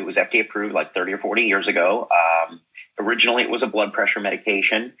 It was FDA approved like 30 or 40 years ago. Originally, it was a blood pressure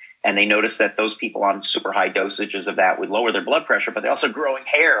medication, and they noticed that those people on super high dosages of that would lower their blood pressure, but they also growing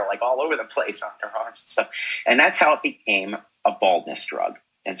hair like all over the place on their arms and stuff. And that's how it became a baldness drug.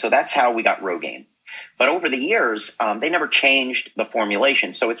 And so that's how we got Rogaine. But over the years, they never changed the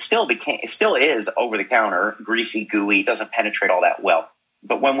formulation. So it still is over the counter, greasy, gooey, doesn't penetrate all that well.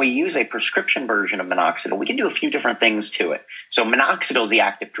 But when we use a prescription version of minoxidil, we can do a few different things to it. So minoxidil is the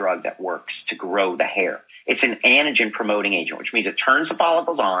active drug that works to grow the hair. It's an anagen promoting agent, which means it turns the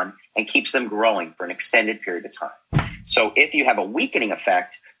follicles on and keeps them growing for an extended period of time. So if you have a weakening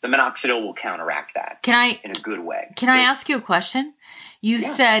effect, the minoxidil will counteract that in a good way. Can I ask you a question? You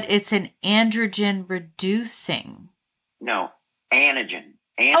said it's an androgen reducing. No, anagen.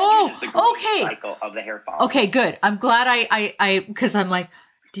 Anagen is the growth cycle of the hair follicle. Okay, good. I'm glad I because I'm like,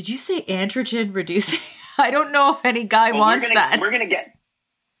 did you say androgen reducing? I don't know if any guy wants that. We're going to get,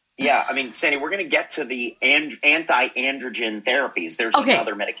 Sandy, we're going to get to the anti-androgen therapies. There's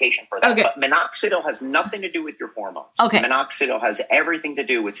another medication for that. Okay. But minoxidil has nothing to do with your hormones. Okay. Minoxidil has everything to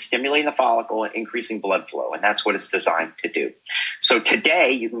do with stimulating the follicle and increasing blood flow, and that's what it's designed to do. So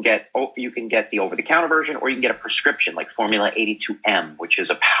today you can get the over-the-counter version, or you can get a prescription like Formula 82M, which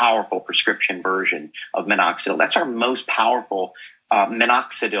is a powerful prescription version of minoxidil. That's our most powerful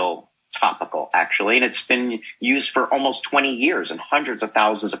minoxidil topical, actually, and it's been used for almost 20 years and hundreds of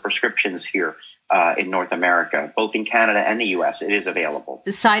thousands of prescriptions here in North America, both in Canada and the U.S. It is available.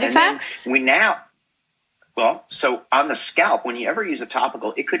 The side effects? So on the scalp, when you ever use a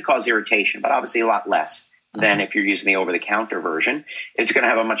topical, it could cause irritation, but obviously a lot less than if you're using the over-the-counter version. It's going to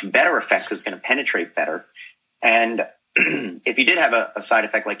have a much better effect because it's going to penetrate better. And if you did have a side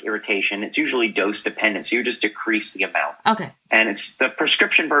effect like irritation, it's usually dose dependent. So you just decrease the amount. Okay. And the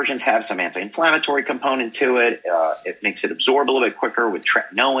prescription versions have some anti-inflammatory component to it. It makes it absorb a little bit quicker with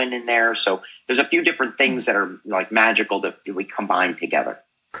tretinoin in there. So there's a few different things that are like magical that we combine together.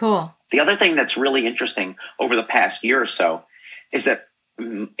 Cool. The other thing that's really interesting over the past year or so is that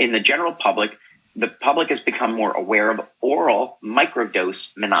in the general public, the public has become more aware of oral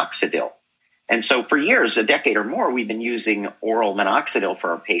microdose minoxidil. And so for years, a decade or more, we've been using oral minoxidil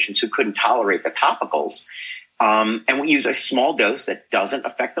for our patients who couldn't tolerate the topicals. And we use a small dose that doesn't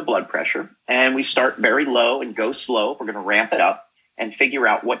affect the blood pressure. And we start very low and go slow. We're going to ramp it up and figure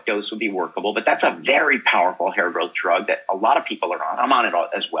out what dose would be workable. But that's a very powerful hair growth drug that a lot of people are on. I'm on it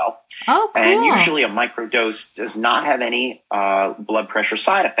as well. Oh, cool. And usually a microdose does not have any blood pressure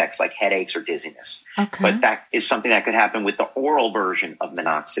side effects like headaches or dizziness. Okay. But that is something that could happen with the oral version of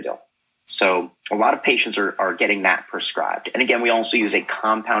minoxidil. So a lot of patients are getting that prescribed. And again, we also use a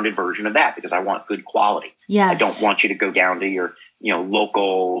compounded version of that because I want good quality. Yes. I don't want you to go down to your,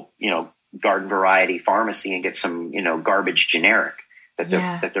 local, garden variety pharmacy and get some, garbage generic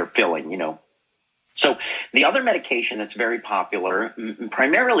that they're filling, So the other medication that's very popular,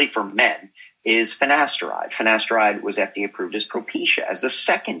 primarily for men, is finasteride. Finasteride was FDA approved as Propecia, as the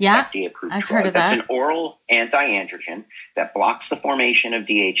second FDA approved drug. Heard of that. That's an oral anti-androgen that blocks the formation of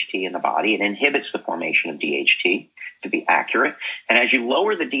DHT in the body. It inhibits the formation of DHT, to be accurate. And as you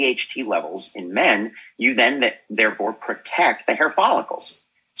lower the DHT levels in men, you then therefore protect the hair follicles.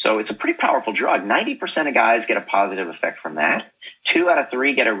 So it's a pretty powerful drug. 90% of guys get a positive effect from that. 2 out of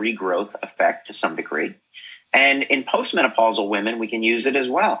 3 get a regrowth effect to some degree. And in postmenopausal women, we can use it as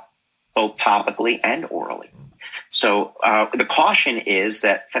well, both topically and orally. So the caution is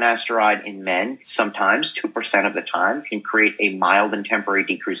that finasteride in men, sometimes 2% of the time, can create a mild and temporary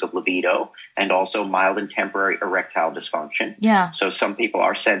decrease of libido and also mild and temporary erectile dysfunction. Yeah. So some people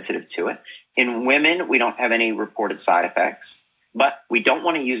are sensitive to it. In women, we don't have any reported side effects, but we don't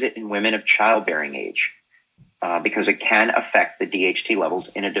want to use it in women of childbearing age because it can affect the DHT levels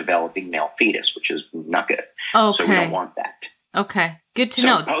in a developing male fetus, which is not good. Okay. So we don't want that. Okay. Good to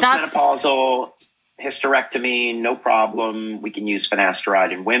know. Postmenopausal, hysterectomy, no problem. We can use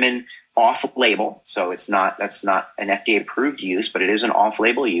finasteride in women off-label. So that's not an FDA-approved use, but it is an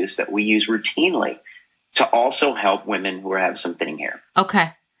off-label use that we use routinely to also help women who have some thinning hair.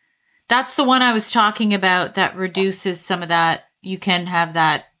 Okay. That's the one I was talking about that reduces some of that. You can have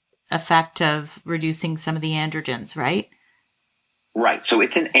that effect of reducing some of the androgens, right? Right. So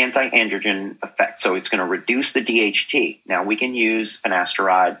it's an anti-androgen effect. So it's going to reduce the DHT. Now we can use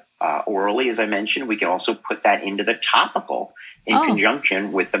finasteride orally, as I mentioned. We can also put that into the topical in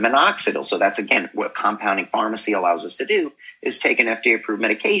conjunction with the minoxidil. So that's, again, what compounding pharmacy allows us to do, is take an FDA-approved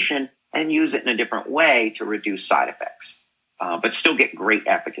medication and use it in a different way to reduce side effects, but still get great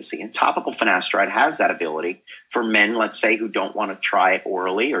efficacy. And topical finasteride has that ability for men, let's say, who don't want to try it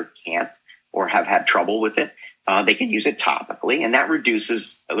orally or can't or have had trouble with it. They can use it topically, and that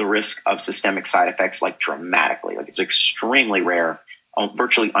reduces the risk of systemic side effects like dramatically. Like, it's extremely rare,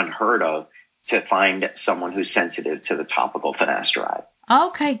 virtually unheard of, to find someone who's sensitive to the topical finasteride.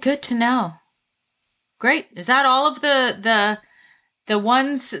 Okay, good to know. Great. Is that all of the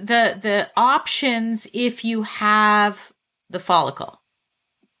ones, the options if you have the follicle?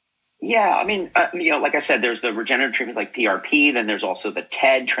 Yeah, I mean, like I said, there's the regenerative treatments like PRP. Then there's also the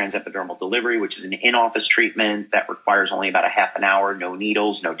TED, transepidermal delivery, which is an in-office treatment that requires only about a half an hour, no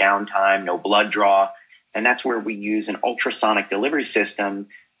needles, no downtime, no blood draw. And that's where we use an ultrasonic delivery system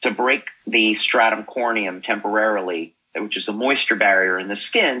to break the stratum corneum temporarily, which is the moisture barrier in the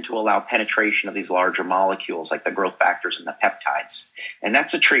skin, to allow penetration of these larger molecules like the growth factors and the peptides. And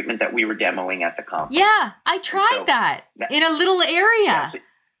that's a treatment that we were demoing at the conference. Yeah, I tried that in a little area. Yeah,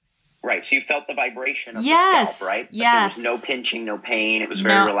 right. So you felt the vibration of the scalp, right? But there was no pinching, no pain. It was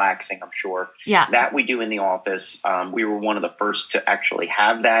very relaxing, I'm sure. Yeah. That we do in the office. We were one of the first to actually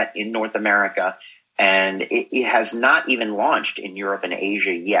have that in North America. And it has not even launched in Europe and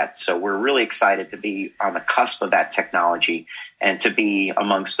Asia yet. So we're really excited to be on the cusp of that technology and to be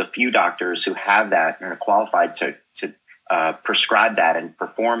amongst the few doctors who have that and are qualified to prescribe that and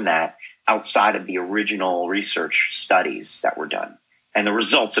perform that outside of the original research studies that were done. And the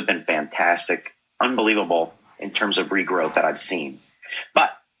results have been fantastic, unbelievable in terms of regrowth that I've seen.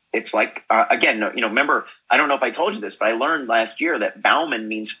 But it's like, again, remember, I don't know if I told you this, but I learned last year that Bauman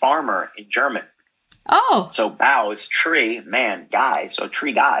means farmer in German. Oh. So Bau is tree, man, guy. So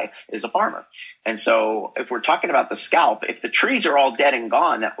tree guy is a farmer. And so if we're talking about the scalp, if the trees are all dead and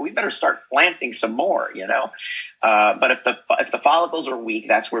gone, we better start planting some more, But if the follicles are weak,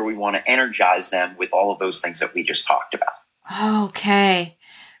 that's where we want to energize them with all of those things that we just talked about. Okay.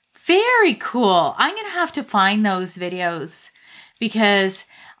 Very cool. I'm going to have to find those videos because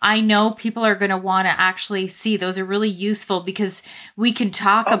I know people are going to want to actually see. Those are really useful because we can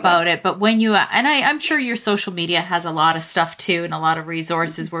talk about it. But when I'm sure your social media has a lot of stuff too and a lot of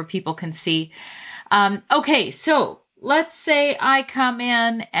resources where people can see. Okay. So let's say I come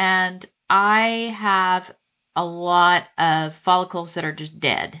in and I have a lot of follicles that are just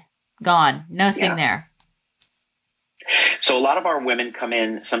dead, gone, nothing there. So a lot of our women come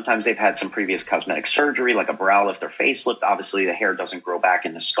in, sometimes they've had some previous cosmetic surgery, like a brow lift or facelift. Obviously, the hair doesn't grow back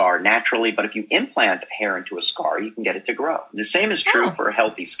in the scar naturally, but if you implant hair into a scar, you can get it to grow. The same is true for a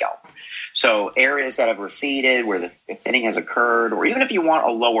healthy scalp. So areas that have receded, where the thinning has occurred, or even if you want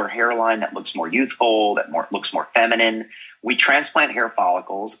a lower hairline that looks more youthful, looks more feminine, we transplant hair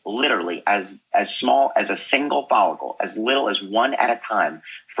follicles literally as small as a single follicle, as little as one at a time,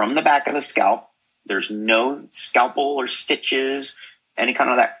 from the back of the scalp. There's no scalpel or stitches, any kind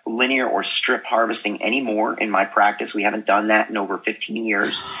of that linear or strip harvesting anymore. In my practice, we haven't done that in over 15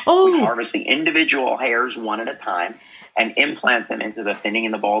 years. We harvest the individual hairs one at a time and implant them into the thinning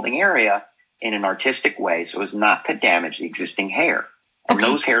and the balding area in an artistic way so as not to damage the existing hair. And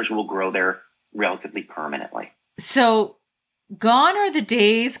those hairs will grow there relatively permanently. So gone are the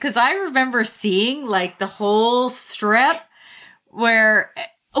days, because I remember seeing like the whole strip where,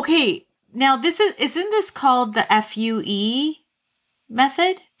 now isn't this called the FUE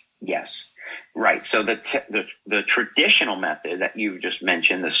method? Yes, right. So the traditional method that you just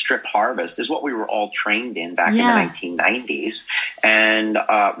mentioned, the strip harvest, is what we were all trained in back in the 1990s. And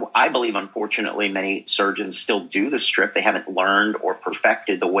I believe, unfortunately, many surgeons still do the strip. They haven't learned or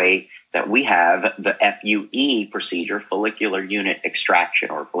perfected the way that we have the FUE procedure, follicular unit extraction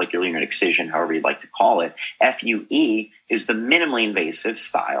or follicular unit excision, however you'd like to call it. FUE is the minimally invasive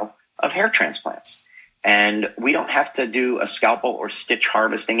style of hair transplants. And we don't have to do a scalpel or stitch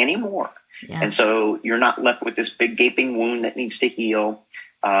harvesting anymore. Yeah. And so you're not left with this big gaping wound that needs to heal.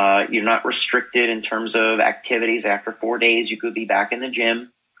 You're not restricted in terms of activities. After 4 days, you could be back in the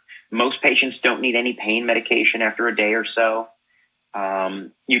gym. Most patients don't need any pain medication after a day or so.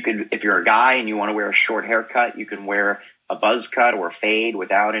 You could, if you're a guy and you want to wear a short haircut, you can wear a buzz cut or a fade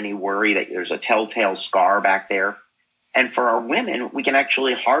without any worry that there's a telltale scar back there. And for our women, we can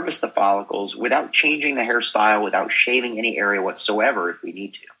actually harvest the follicles without changing the hairstyle, without shaving any area whatsoever if we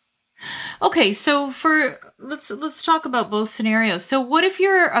need to. Okay, so let's talk about both scenarios. So what if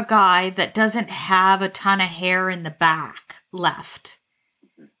you're a guy that doesn't have a ton of hair in the back left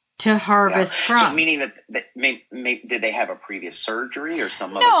to harvest from? So meaning that did they have a previous surgery or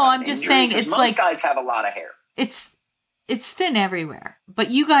some other No, I'm just injury? saying it's most like guys have a lot of hair. It's it's thin everywhere, but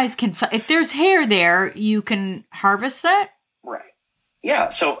you guys can, if there's hair there, you can harvest that? Right. Yeah.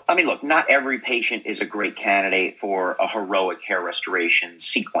 So, I mean, look, not every patient is a great candidate for a heroic hair restoration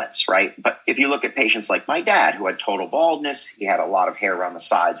sequence, right? But if you look at patients like my dad, who had total baldness, he had a lot of hair around the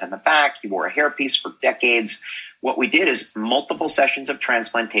sides and the back, he wore a hairpiece for decades. What we did is multiple sessions of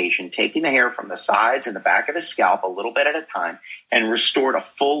transplantation, taking the hair from the sides and the back of his scalp a little bit at a time, and restored a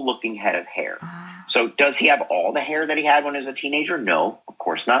full-looking head of hair. So does he have all the hair that he had when he was a teenager? No, of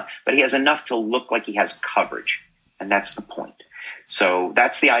course not. But he has enough to look like he has coverage, and that's the point. So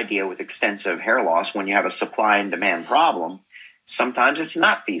that's the idea with extensive hair loss. When you have a supply and demand problem, sometimes it's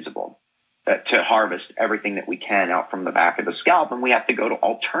not feasible to harvest everything that we can out from the back of the scalp, and we have to go to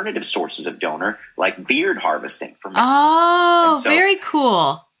alternative sources of donor like beard harvesting for men. Oh, so, very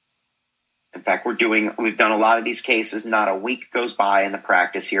cool. In fact, we've done a lot of these cases. Not a week goes by in the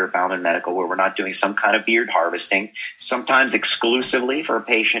practice here at Bauman Medical where we're not doing some kind of beard harvesting, sometimes exclusively for a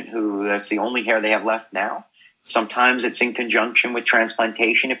patient who that's the only hair they have left now. Sometimes it's in conjunction with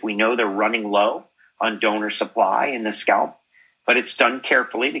transplantation if we know they're running low on donor supply in the scalp, but it's done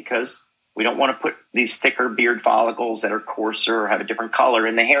carefully because we don't want to put these thicker beard follicles that are coarser or have a different color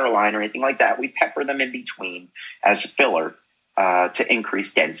in the hairline or anything like that. We pepper them in between as filler to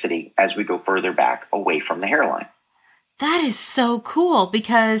increase density as we go further back away from the hairline. That is so cool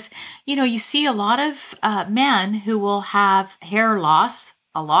because, you see a lot of men who will have hair loss,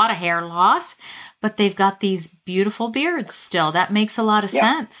 a lot of hair loss, but they've got these beautiful beards still. That makes a lot of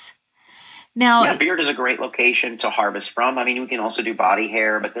sense. Now, beard is a great location to harvest from. I mean, we can also do body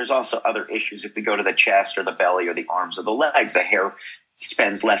hair, but there's also other issues. If we go to the chest or the belly or the arms or the legs, the hair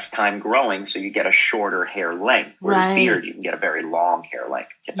spends less time growing, so you get a shorter hair length. Whereas beard, you can get a very long hair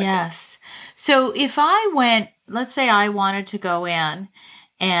length. Typically. Yes. So if let's say I wanted to go in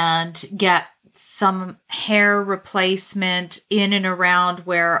and get some hair replacement in and around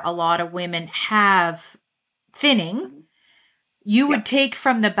where a lot of women have thinning, you would take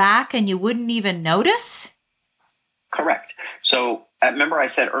from the back and you wouldn't even notice? Correct. So remember I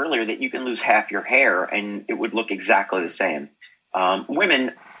said earlier that you can lose half your hair and it would look exactly the same.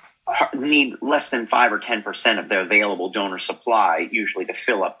 Women need less than 5 or 10% of their available donor supply usually to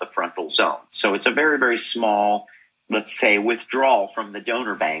fill up the frontal zone. So it's a very, very small, let's say, withdrawal from the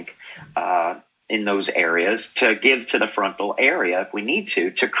donor bank in those areas to give to the frontal area if we need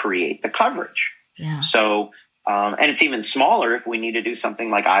to create the coverage. Yeah. So, and it's even smaller if we need to do something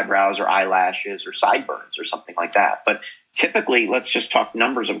like eyebrows or eyelashes or sideburns or something like that. But typically, let's just talk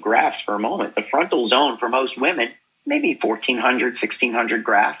numbers of grafts for a moment. The frontal zone for most women, maybe 1,400, 1,600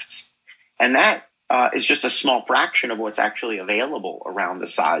 grafts. And that is just a small fraction of what's actually available around the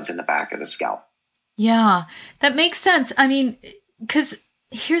sides and the back of the scalp. Yeah, that makes sense. I mean, because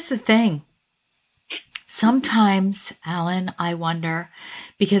here's the thing. Sometimes, Alan, I wonder,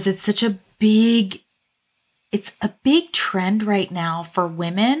 because it's a big trend right now for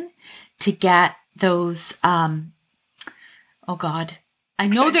women to get those, oh God, I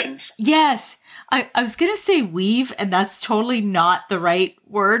know extensions. that, yes, I was going to say weave, and that's totally not the right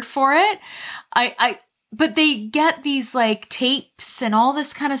word for it. But they get these like tapes and all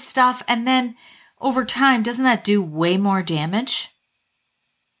this kind of stuff. And then over time, doesn't that do way more damage?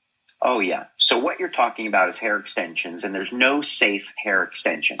 Oh, yeah. So what you're talking about is hair extensions, and there's no safe hair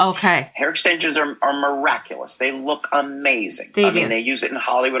extension. Okay. Hair extensions are miraculous. They look amazing. I mean, they use it in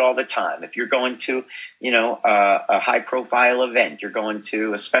Hollywood all the time. If you're going to, a high-profile event, you're going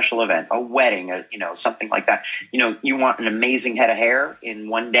to a special event, a wedding, something like that. You want an amazing head of hair in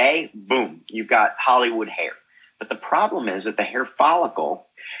one day, boom, you've got Hollywood hair. But the problem is that the hair follicle,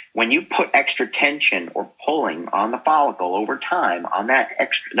 when you put extra tension or pulling on the follicle over time, on the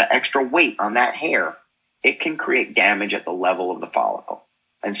extra weight on that hair, it can create damage at the level of the follicle.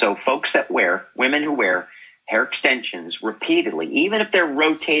 And so women who wear hair extensions repeatedly, even if they're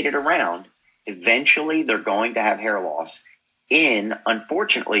rotated around, eventually they're going to have hair loss in,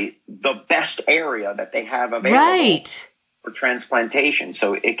 unfortunately, the best area that they have available for transplantation.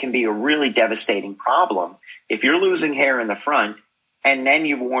 So it can be a really devastating problem. If you're losing hair in the front, and then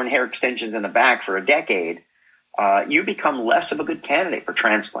you've worn hair extensions in the back for a decade, you become less of a good candidate for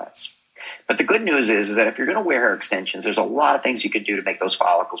transplants. But the good news is that if you're going to wear hair extensions, there's a lot of things you could do to make those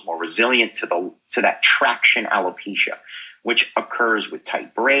follicles more resilient to that traction alopecia, which occurs with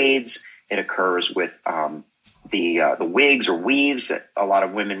tight braids. It occurs with the wigs or weaves that a lot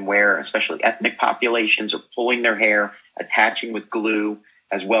of women wear, especially ethnic populations, are pulling their hair, attaching with glue,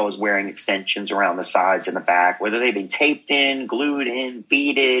 as well as wearing extensions around the sides and the back, whether they've been taped in, glued in,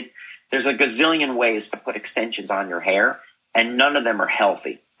 beaded. There's a gazillion ways to put extensions on your hair, and none of them are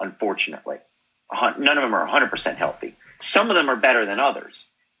healthy, unfortunately. None of them are 100% healthy. Some of them are better than others,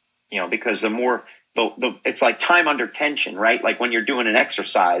 because it's like time under tension, right? Like when you're doing an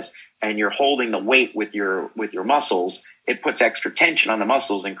exercise and you're holding the weight with your muscles, it puts extra tension on the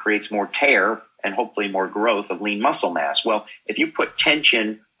muscles and creates more tear and hopefully more growth of lean muscle mass. Well, if you put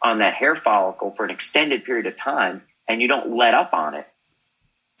tension on that hair follicle for an extended period of time and you don't let up on it,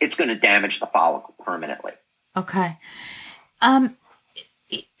 it's going to damage the follicle permanently. Okay.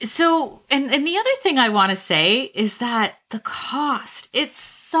 So, and the other thing I want to say is that the cost, it's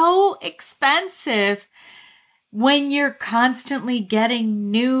so expensive when you're constantly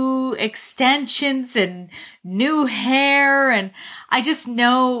getting new extensions and new hair. And I just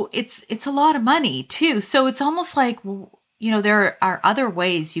know it's a lot of money too. So it's almost like, there are other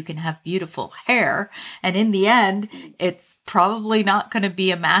ways you can have beautiful hair. And in the end, it's probably not going to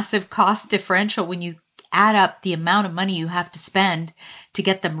be a massive cost differential when you add up the amount of money you have to spend to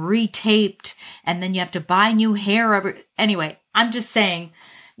get them retaped, and then you have to buy new hair. Anyway, I'm just saying,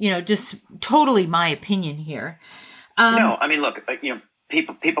 just totally my opinion here. No, I mean, look,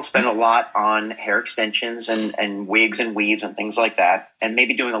 people spend a lot on hair extensions and wigs and weaves and things like that, and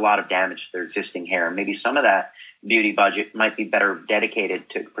maybe doing a lot of damage to their existing hair. Maybe some of that beauty budget might be better dedicated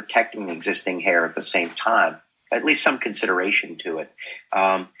to protecting the existing hair at the same time, at least some consideration to it.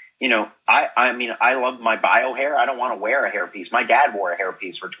 I love my bio hair. I don't want to wear a hairpiece. My dad wore a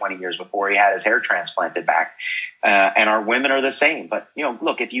hairpiece for 20 years before he had his hair transplanted back. And our women are the same. But,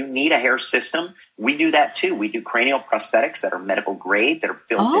 look, if you need a hair system, we do that too. We do cranial prosthetics that are medical grade, that are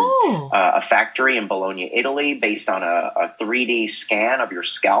built in a factory in Bologna, Italy, based on a 3D scan of your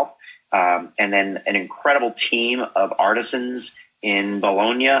scalp. And then an incredible team of artisans in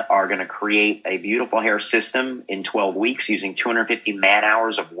Bologna are going to create a beautiful hair system in 12 weeks using 250 man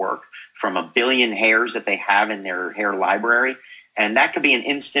hours of work from 1 billion hairs that they have in their hair library. And that could be an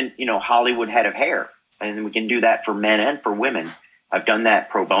instant, Hollywood head of hair. And we can do that for men and for women. I've done that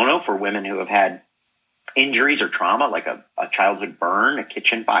pro bono for women who have had injuries or trauma, like a childhood burn, a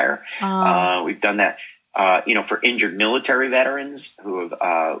kitchen fire. We've done that, for injured military veterans who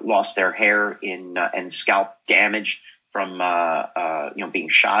have lost their hair and scalp damage from being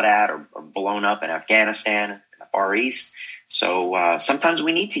shot at or blown up in Afghanistan and the Far East. So sometimes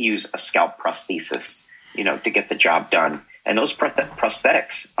we need to use a scalp prosthesis, to get the job done. And those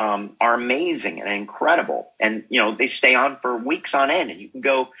prosthetics are amazing and incredible. And, they stay on for weeks on end, and you can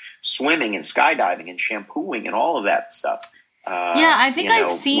go swimming and skydiving and shampooing and all of that stuff. I think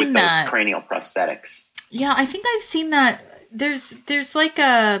I've seen with that. Those cranial prosthetics. Yeah, I think I've seen that. There's like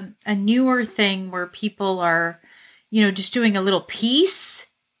a newer thing where people are, just doing a little piece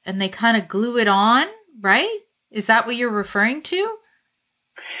and they kind of glue it on, right? Is that what you're referring to?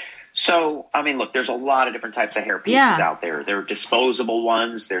 So, I mean, look, there's a lot of different types of hair pieces out there. There are disposable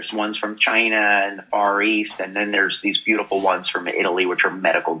ones. There's ones from China and the Far East. And then there's these beautiful ones from Italy, which are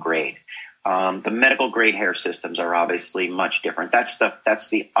medical grade. The medical grade hair systems are obviously much different. That's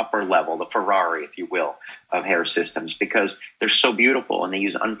the upper level, the Ferrari, if you will, of hair systems, because they're so beautiful and they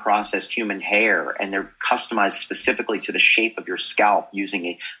use unprocessed human hair, and they're customized specifically to the shape of your scalp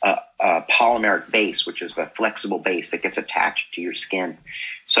using a polymeric base, which is a flexible base that gets attached to your skin.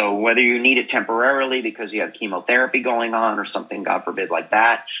 So whether you need it temporarily because you have chemotherapy going on or something, God forbid, like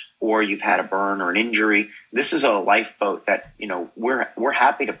that, or you've had a burn or an injury, this is a lifeboat that, we're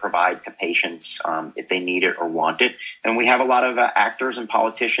happy to provide to patients if they need it or want it. And we have a lot of actors and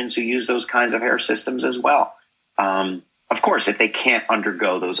politicians who use those kinds of hair systems as well. Of course, if they can't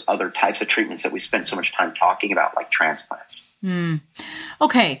undergo those other types of treatments that we spend so much time talking about, like transplants.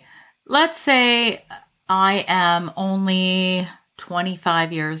 Okay, let's say I am only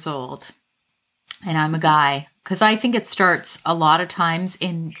 25 years old and I'm a guy, because I think it starts a lot of times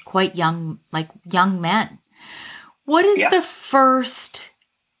in quite young men. What is the first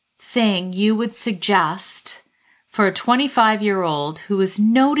thing you would suggest for a 25-year-old who is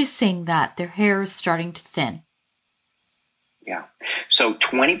noticing that their hair is starting to thin? Yeah. So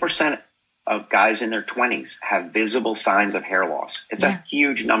 20% of guys in their 20s have visible signs of hair loss. It's a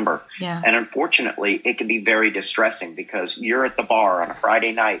huge number. Yeah. And unfortunately, it can be very distressing because you're at the bar on a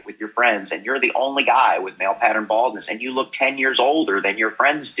Friday night with your friends and you're the only guy with male pattern baldness and you look 10 years older than your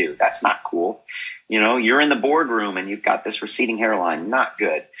friends do. That's not cool. You're in the boardroom and you've got this receding hairline. Not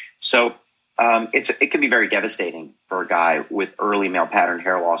good. So it can be very devastating for a guy with early male pattern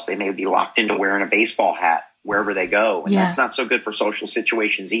hair loss. They may be locked into wearing a baseball hat wherever they go. And that's not so good for social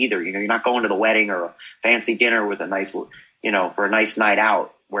situations either. You're not going to the wedding or a fancy dinner with a nice, for a nice night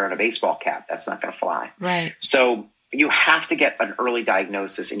out wearing a baseball cap. That's not going to fly. Right. So you have to get an early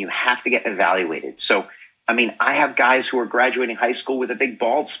diagnosis and you have to get evaluated. So I mean, I have guys who are graduating high school with a big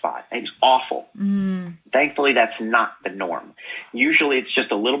bald spot. It's awful. Thankfully, that's not the norm. Usually it's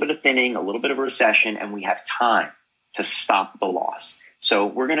just a little bit of thinning, a little bit of a recession, and we have time to stop the loss. So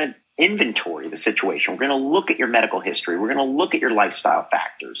we're going to inventory the situation. We're going to look at your medical history. We're going to look at your lifestyle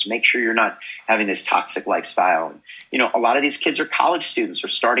factors. Make sure you're not having this toxic lifestyle. You know, a lot of these kids are college students or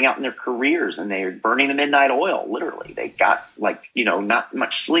starting out in their careers, and they're burning the midnight oil, literally. They got not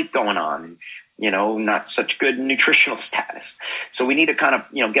much sleep going on, not such good nutritional status. So we need to kind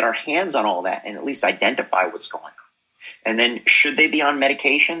of, get our hands on all that and at least identify what's going on. And then should they be on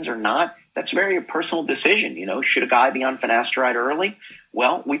medications or not? That's very a personal decision. Should a guy be on finasteride early?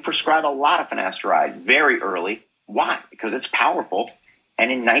 Well, we prescribe a lot of finasteride very early. Why? Because it's powerful.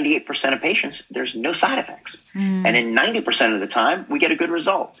 And in 98% of patients, there's no side effects. And in 90% of the time, we get a good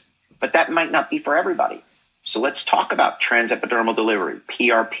result. But that might not be for everybody. So let's talk about transepidermal delivery,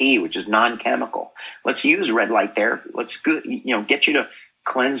 PRP, which is non-chemical. Let's use red light therapy. Let's get you to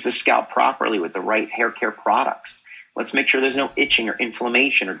cleanse the scalp properly with the right hair care products. Let's make sure there's no itching or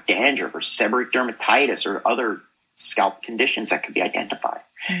inflammation or dandruff or seborrheic dermatitis or other scalp conditions that could be identified.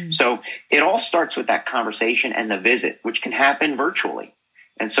 So it all starts with that conversation and the visit, which can happen virtually.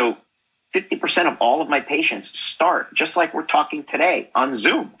 And so 50% of all of my patients start just like we're talking today on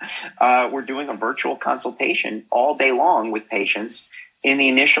Zoom. We're doing a virtual consultation all day long with patients in the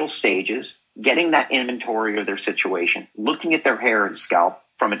initial stages, getting that inventory of their situation, looking at their hair and scalp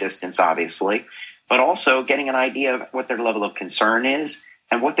from a distance, obviously, but also getting an idea of what their level of concern is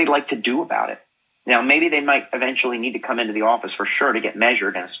and what they'd like to do about it. Now, maybe they might eventually need to come into the office for sure to get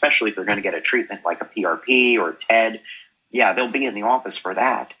measured, and especially if they're going to get a treatment like a PRP or a TED, yeah, they'll be in the office for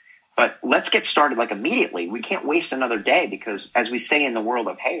that. But let's get started immediately. We can't waste another day because, as we say in the world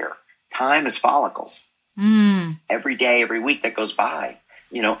of hair, time is follicles. Every day, every week that goes by,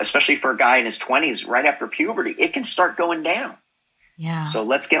 especially for a guy in his 20s, right after puberty, it can start going down. Yeah. So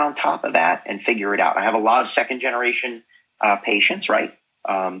let's get on top of that and figure it out. I have a lot of second-generation patients, right?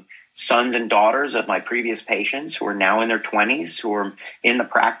 Sons and daughters of my previous patients who are now in their 20s, who are in the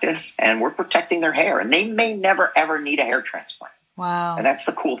practice, and we're protecting their hair. And they may never, ever need a hair transplant. Wow. And that's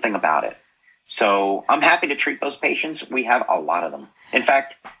the cool thing about it. So I'm happy to treat those patients. We have a lot of them. In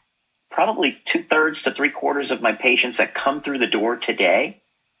fact, probably 2/3 to 3/4 of my patients that come through the door today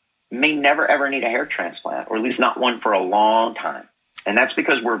may never, ever need a hair transplant, or at least not one for a long time. And that's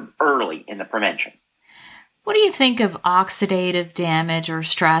because we're early in the prevention. What do you think of oxidative damage or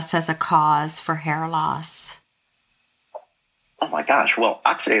stress as a cause for hair loss? Oh my gosh. Well,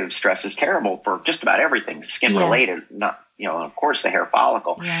 oxidative stress is terrible for just about everything, skin related, not, of course, the hair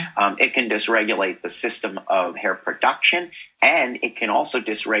follicle. Yeah. It can dysregulate the system of hair production, and it can also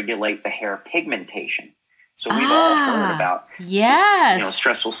dysregulate the hair pigmentation. So we've all heard about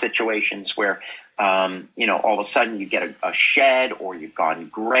stressful situations where, all of a sudden you get a shed, or you've gone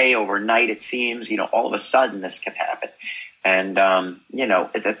gray overnight, it seems, all of a sudden this can happen. And,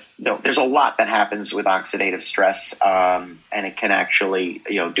 there's a lot that happens with oxidative stress, and it can actually,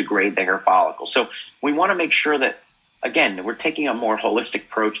 degrade the hair follicle. So we want to make sure that, again, we're taking a more holistic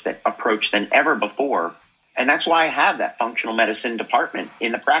approach than ever before. And that's why I have that functional medicine department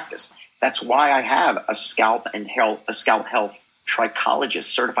in the practice. That's why I have a scalp health trichologist,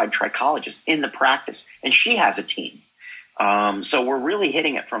 certified trichologist in the practice. And she has a team. So we're really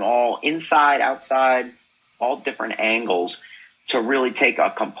hitting it from all inside, outside, all different angles to really take a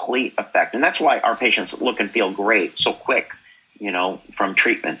complete effect. And that's why our patients look and feel great so quick, from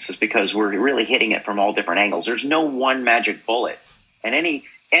treatments, is because we're really hitting it from all different angles. There's no one magic bullet. And any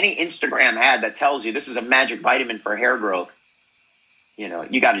Instagram ad that tells you this is a magic vitamin for hair growth,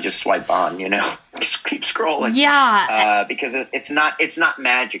 you got to just swipe on, just keep scrolling. Yeah. Because it's not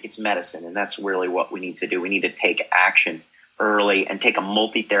magic, it's medicine. And that's really what we need to do. We need to take action early and take a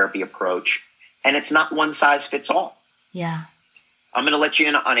multi-therapy approach. And it's not one size fits all. Yeah. I'm going to let you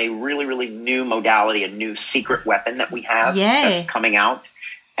in on a really, really new modality, a new secret weapon that we have that's coming out.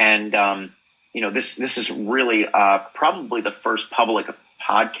 And, this is really probably the first public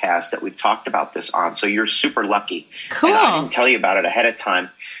podcast that we've talked about this on. So you're super lucky. Cool. And I didn't tell you about it ahead of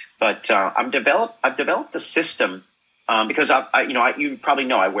time, but I've developed a system because you probably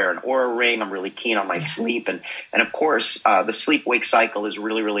know I wear an Oura ring. I'm really keen on my sleep, and of course the sleep-wake cycle is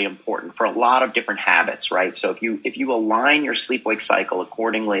really, really important for a lot of different habits, right? So if you align your sleep-wake cycle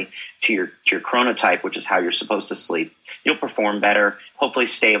accordingly to your chronotype, which is how you're supposed to sleep, you'll perform better. Hopefully,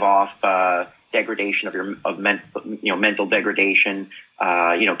 stave off degradation of mental degradation.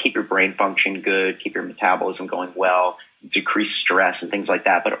 Keep your brain function good, keep your metabolism going well, decrease stress and things like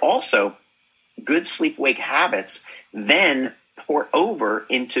that. But also, good sleep-wake habits then port over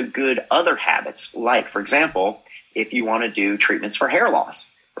into good other habits. Like, for example, if you want to do treatments for hair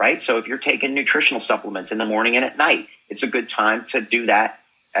loss, right? So if you're taking nutritional supplements in the morning and at night, it's a good time to do that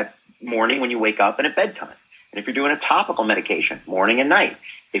at morning when you wake up and at bedtime. And if you're doing a topical medication, morning and night.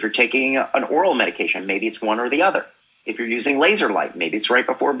 If you're taking an oral medication, maybe it's one or the other. If you're using laser light, maybe it's right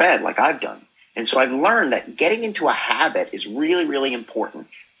before bed, like I've done. And so I've learned that getting into a habit is really, really important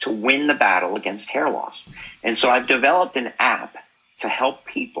to win the battle against hair loss. And so I've developed an app to help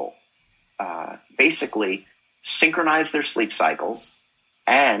people basically synchronize their sleep cycles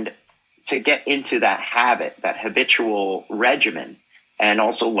and to get into that habit, that habitual regimen, and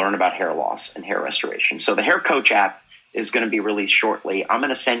also learn about hair loss and hair restoration. So the Hair Coach app is going to be released shortly. I'm going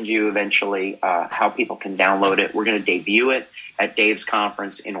to send you eventually how people can download it. We're going to debut it at Dave's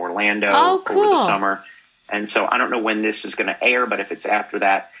conference in Orlando over the summer. And so I don't know when this is going to air, but if it's after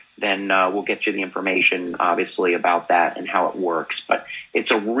that, then we'll get you the information, obviously, about that and how it works. But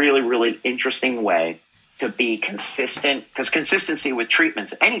it's a really, really interesting way to be consistent, because consistency with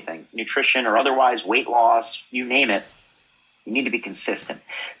treatments, anything, nutrition or otherwise, weight loss, you name it, you need to be consistent.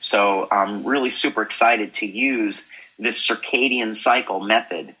 So I'm really super excited to use this circadian cycle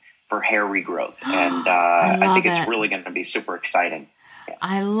method for hair regrowth. And I think it's really going to be super exciting. Yeah.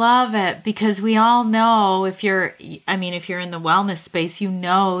 I love it, because we all know if you're in the wellness space, you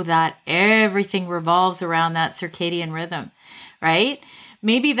know that everything revolves around that circadian rhythm, right?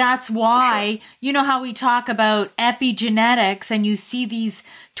 Maybe that's why, you know how we talk about epigenetics, and you see these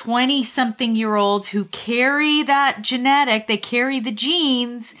 20-something-year-olds who carry that genetic, they carry the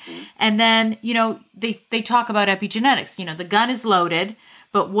genes, and then, they talk about epigenetics. The gun is loaded,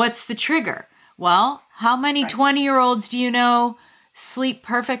 but what's the trigger? Well, how many 20-year-olds do you know sleep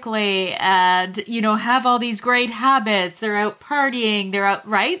perfectly and, have all these great habits? They're out partying, they're out,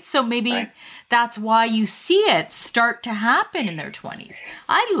 right? So maybe that's why you see it start to happen in their 20s.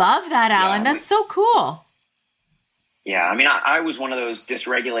 I love that, Alan. That's so cool. Yeah, I was one of those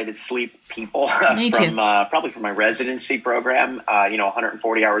dysregulated sleep people probably from my residency program,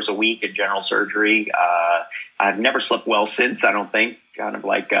 140 hours a week in general surgery. I've never slept well since, I don't think, kind of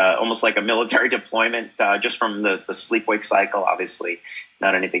like almost like a military deployment, just from the sleep-wake cycle, obviously,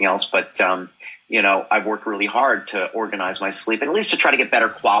 not anything else. But, I've worked really hard to organize my sleep, and at least to try to get better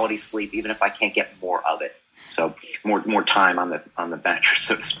quality sleep, even if I can't get more of it. So more time on the mattress,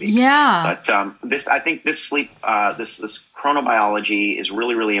 so to speak. Yeah. But I think this sleep, this chronobiology is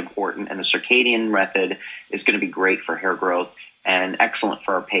really, really important, and the circadian method is going to be great for hair growth and excellent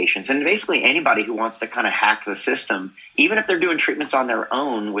for our patients. And basically anybody who wants to kind of hack the system, even if they're doing treatments on their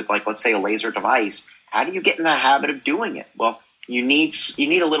own with, like, let's say a laser device, how do you get in the habit of doing it? Well, you need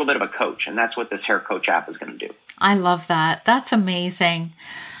a little bit of a coach, and that's what this Hair Coach app is going to do. I love that. That's amazing.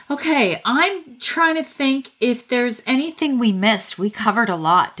 Okay, I'm trying to think if there's anything we missed. We covered a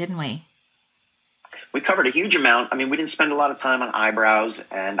lot, didn't we? We covered a huge amount. We didn't spend a lot of time on eyebrows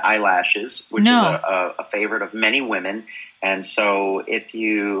and eyelashes, which is a favorite of many women. And so if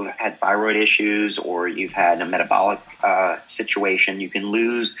you had thyroid issues or you've had a metabolic situation, you can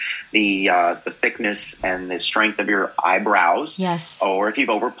lose the thickness and the strength of your eyebrows. Yes. Or if you've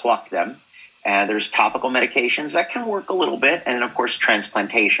overplucked them. And there's topical medications that can work a little bit. And then, of course,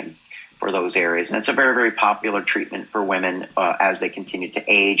 transplantation for those areas. And it's a very, very popular treatment for women as they continue to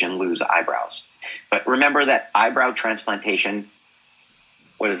age and lose eyebrows. But remember that eyebrow transplantation,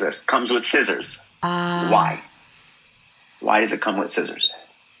 what is this? Comes with scissors. Why? Why does it come with scissors?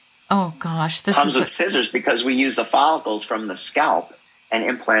 Oh, gosh. It comes with scissors because we use the follicles from the scalp and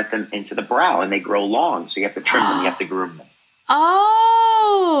implant them into the brow, and they grow long. So you have to trim them. You have to groom them.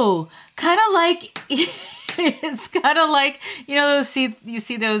 Oh, kind of like, it's kind of like, you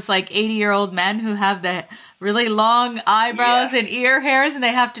see those like 80-year-old men who have the really long eyebrows and ear hairs, and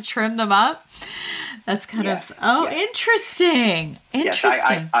they have to trim them up. That's kind of, interesting.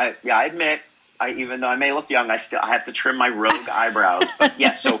 Interesting. Yes, I admit, even though I may look young, I have to trim my rogue eyebrows. But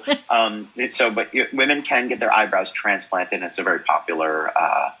yes, but women can get their eyebrows transplanted, and it's a very popular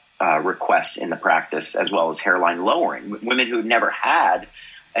request in the practice, as well as hairline lowering. Women who never had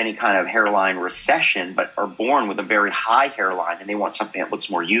any kind of hairline recession but are born with a very high hairline, and they want something that looks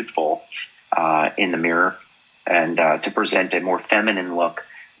more youthful in the mirror and to present a more feminine look.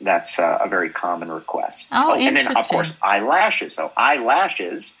 That's a very common request. Oh, interesting. And then, of course, eyelashes. So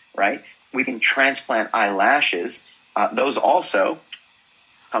eyelashes, right? We can transplant eyelashes. Those also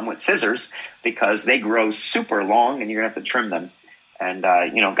come with scissors because they grow super long, and you're going to have to trim them. And,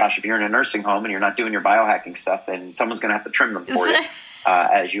 if you're in a nursing home and you're not doing your biohacking stuff, then someone's going to have to trim them for you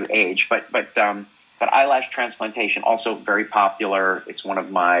as you age. But eyelash transplantation, also very popular. It's one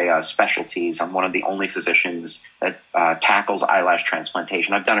of my specialties. I'm one of the only physicians that tackles eyelash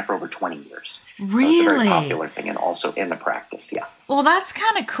transplantation. I've done it for over 20 years. Really? So it's a very popular thing, and also in the practice, yeah. Well, that's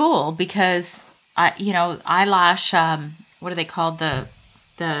kind of cool because, eyelash, what are they called? The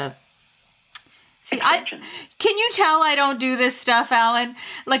See, Extensions. Can you tell I don't do this stuff, Alan?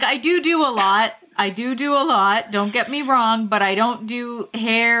 Like, I do a lot. Don't get me wrong, but I don't do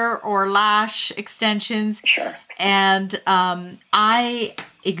hair or lash extensions. Sure. And I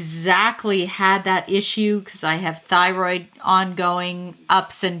exactly had that issue because I have thyroid ongoing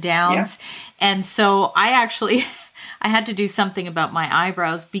ups and downs. Yeah. And so I actually... I had to do something about my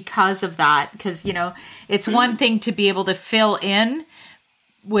eyebrows because of that. Because, it's one thing to be able to fill in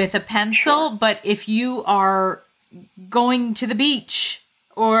with a pencil, sure. But if you are going to the beach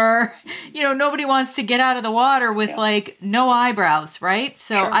or, nobody wants to get out of the water with no eyebrows, right?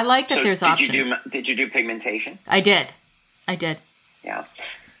 So sure. I like that there's options. Did you do pigmentation? I did. Yeah.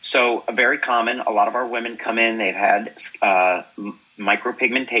 So very common. A lot of our women come in, they've had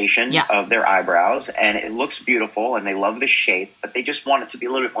micropigmentation of their eyebrows, and it looks beautiful and they love the shape, but they just want it to be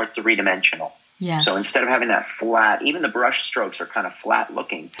a little bit more three-dimensional. Yes. So instead of having that flat, even the brush strokes are kind of flat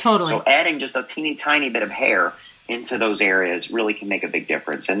looking. Totally. So adding just a teeny tiny bit of hair into those areas really can make a big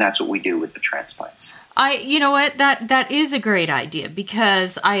difference. And that's what we do with the transplants. You know what, that is a great idea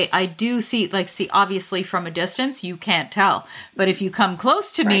because I do see, obviously from a distance, you can't tell. But if you come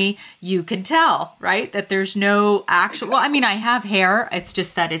close to me, you can tell, right? That there's no actual, well, I mean, I have hair. It's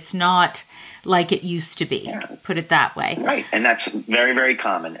just that it's not like it used to be, put it that way. Right. And that's very, very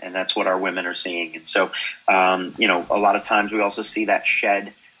common. And that's what our women are seeing. And so, a lot of times we also see that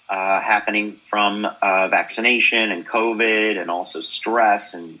shed happening from vaccination and COVID and also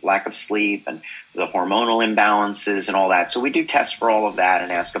stress and lack of sleep and the hormonal imbalances and all that. So we do test for all of that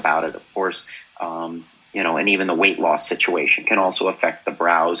and ask about it, of course. And even the weight loss situation can also affect the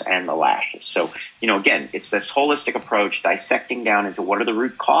brows and the lashes. So, again, it's this holistic approach, dissecting down into what are the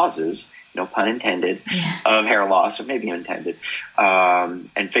root causes, no pun intended, of hair loss, or maybe intended,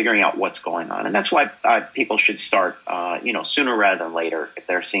 and figuring out what's going on. And that's why people should start, sooner rather than later if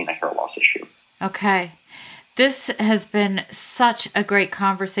they're seeing a hair loss issue. Okay. This has been such a great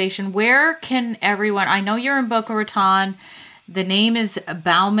conversation. Where can everyone, I know you're in Boca Raton, the name is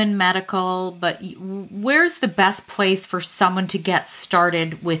Bauman Medical, but where's the best place for someone to get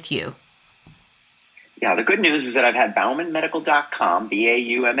started with you? Yeah, the good news is that I've had BaumanMedical.com,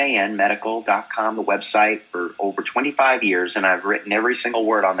 BAUMAN medical.com, the website, for over 25 years, and I've written every single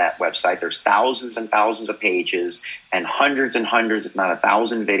word on that website. There's thousands and thousands of pages and hundreds, if not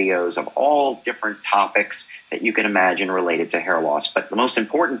 1,000 videos of all different topics that you can imagine related to hair loss. But the most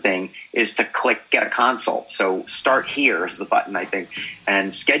important thing is to click Get a Consult. So start here is the button, I think,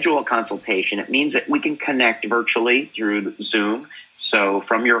 and schedule a consultation. It means that we can connect virtually through Zoom. So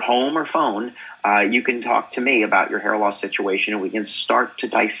from your home or phone, you can talk to me about your hair loss situation, and we can start to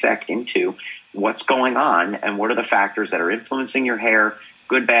dissect into what's going on and what are the factors that are influencing your hair,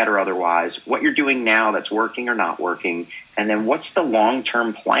 good, bad, or otherwise, what you're doing now that's working or not working, and then what's the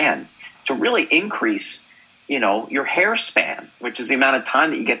long-term plan to really increase, your hair span, which is the amount of time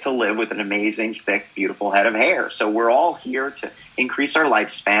that you get to live with an amazing, thick, beautiful head of hair. So we're all here to increase our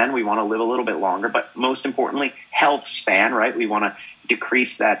lifespan. We want to live a little bit longer, but most importantly, health span, right? We want to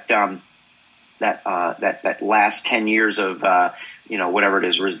decrease that last 10 years of, whatever it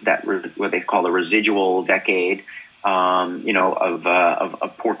is, what they call the residual decade, of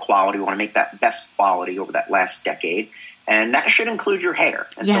poor quality. We want to make that best quality over that last decade. And that should include your hair.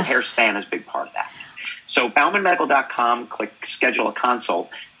 And so hair span is a big part of that. So BaumanMedical.com, click schedule a consult,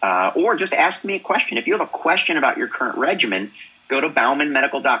 or just ask me a question. If you have a question about your current regimen, go to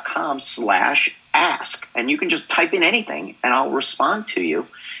BaumanMedical.com/ask, and you can just type in anything and I'll respond to you.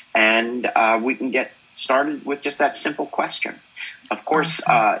 And we can get started with just that simple question. Of course,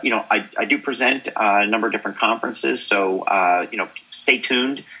 awesome. I do present a number of different conferences, so, stay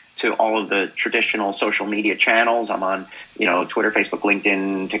tuned to all of the traditional social media channels. I'm on, Twitter, Facebook,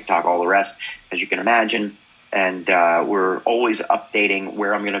 LinkedIn, TikTok, all the rest, as you can imagine. And we're always updating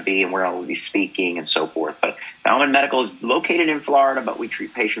where I'm going to be and where I will be speaking and so forth. But Bauman Medical is located in Florida, but we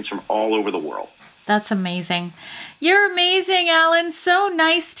treat patients from all over the world. That's amazing. You're amazing, Alan. So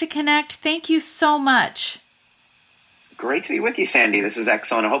nice to connect. Thank you so much. Great to be with you, Sandy. This is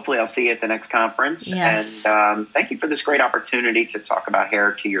excellent. Hopefully I'll see you at the next conference. Yes. And thank you for this great opportunity to talk about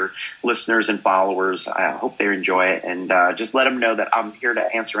hair to your listeners and followers. I hope they enjoy it. And just let them know that I'm here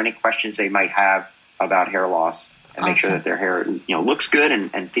to answer any questions they might have about hair loss and make sure that their hair looks good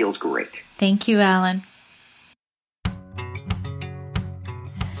and feels great. Thank you, Alan.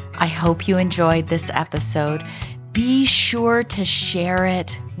 I hope you enjoyed this episode. Be sure to share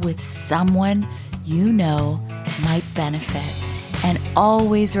it with someone you know might benefit. And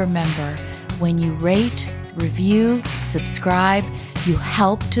always remember, when you rate, review, subscribe, you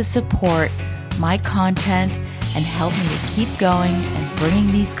help to support my content and help me to keep going and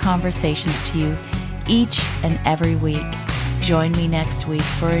bringing these conversations to you each and every week. Join me next week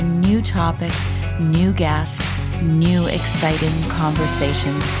for a new topic, new guest, new exciting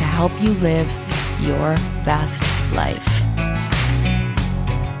conversations to help you live your best life.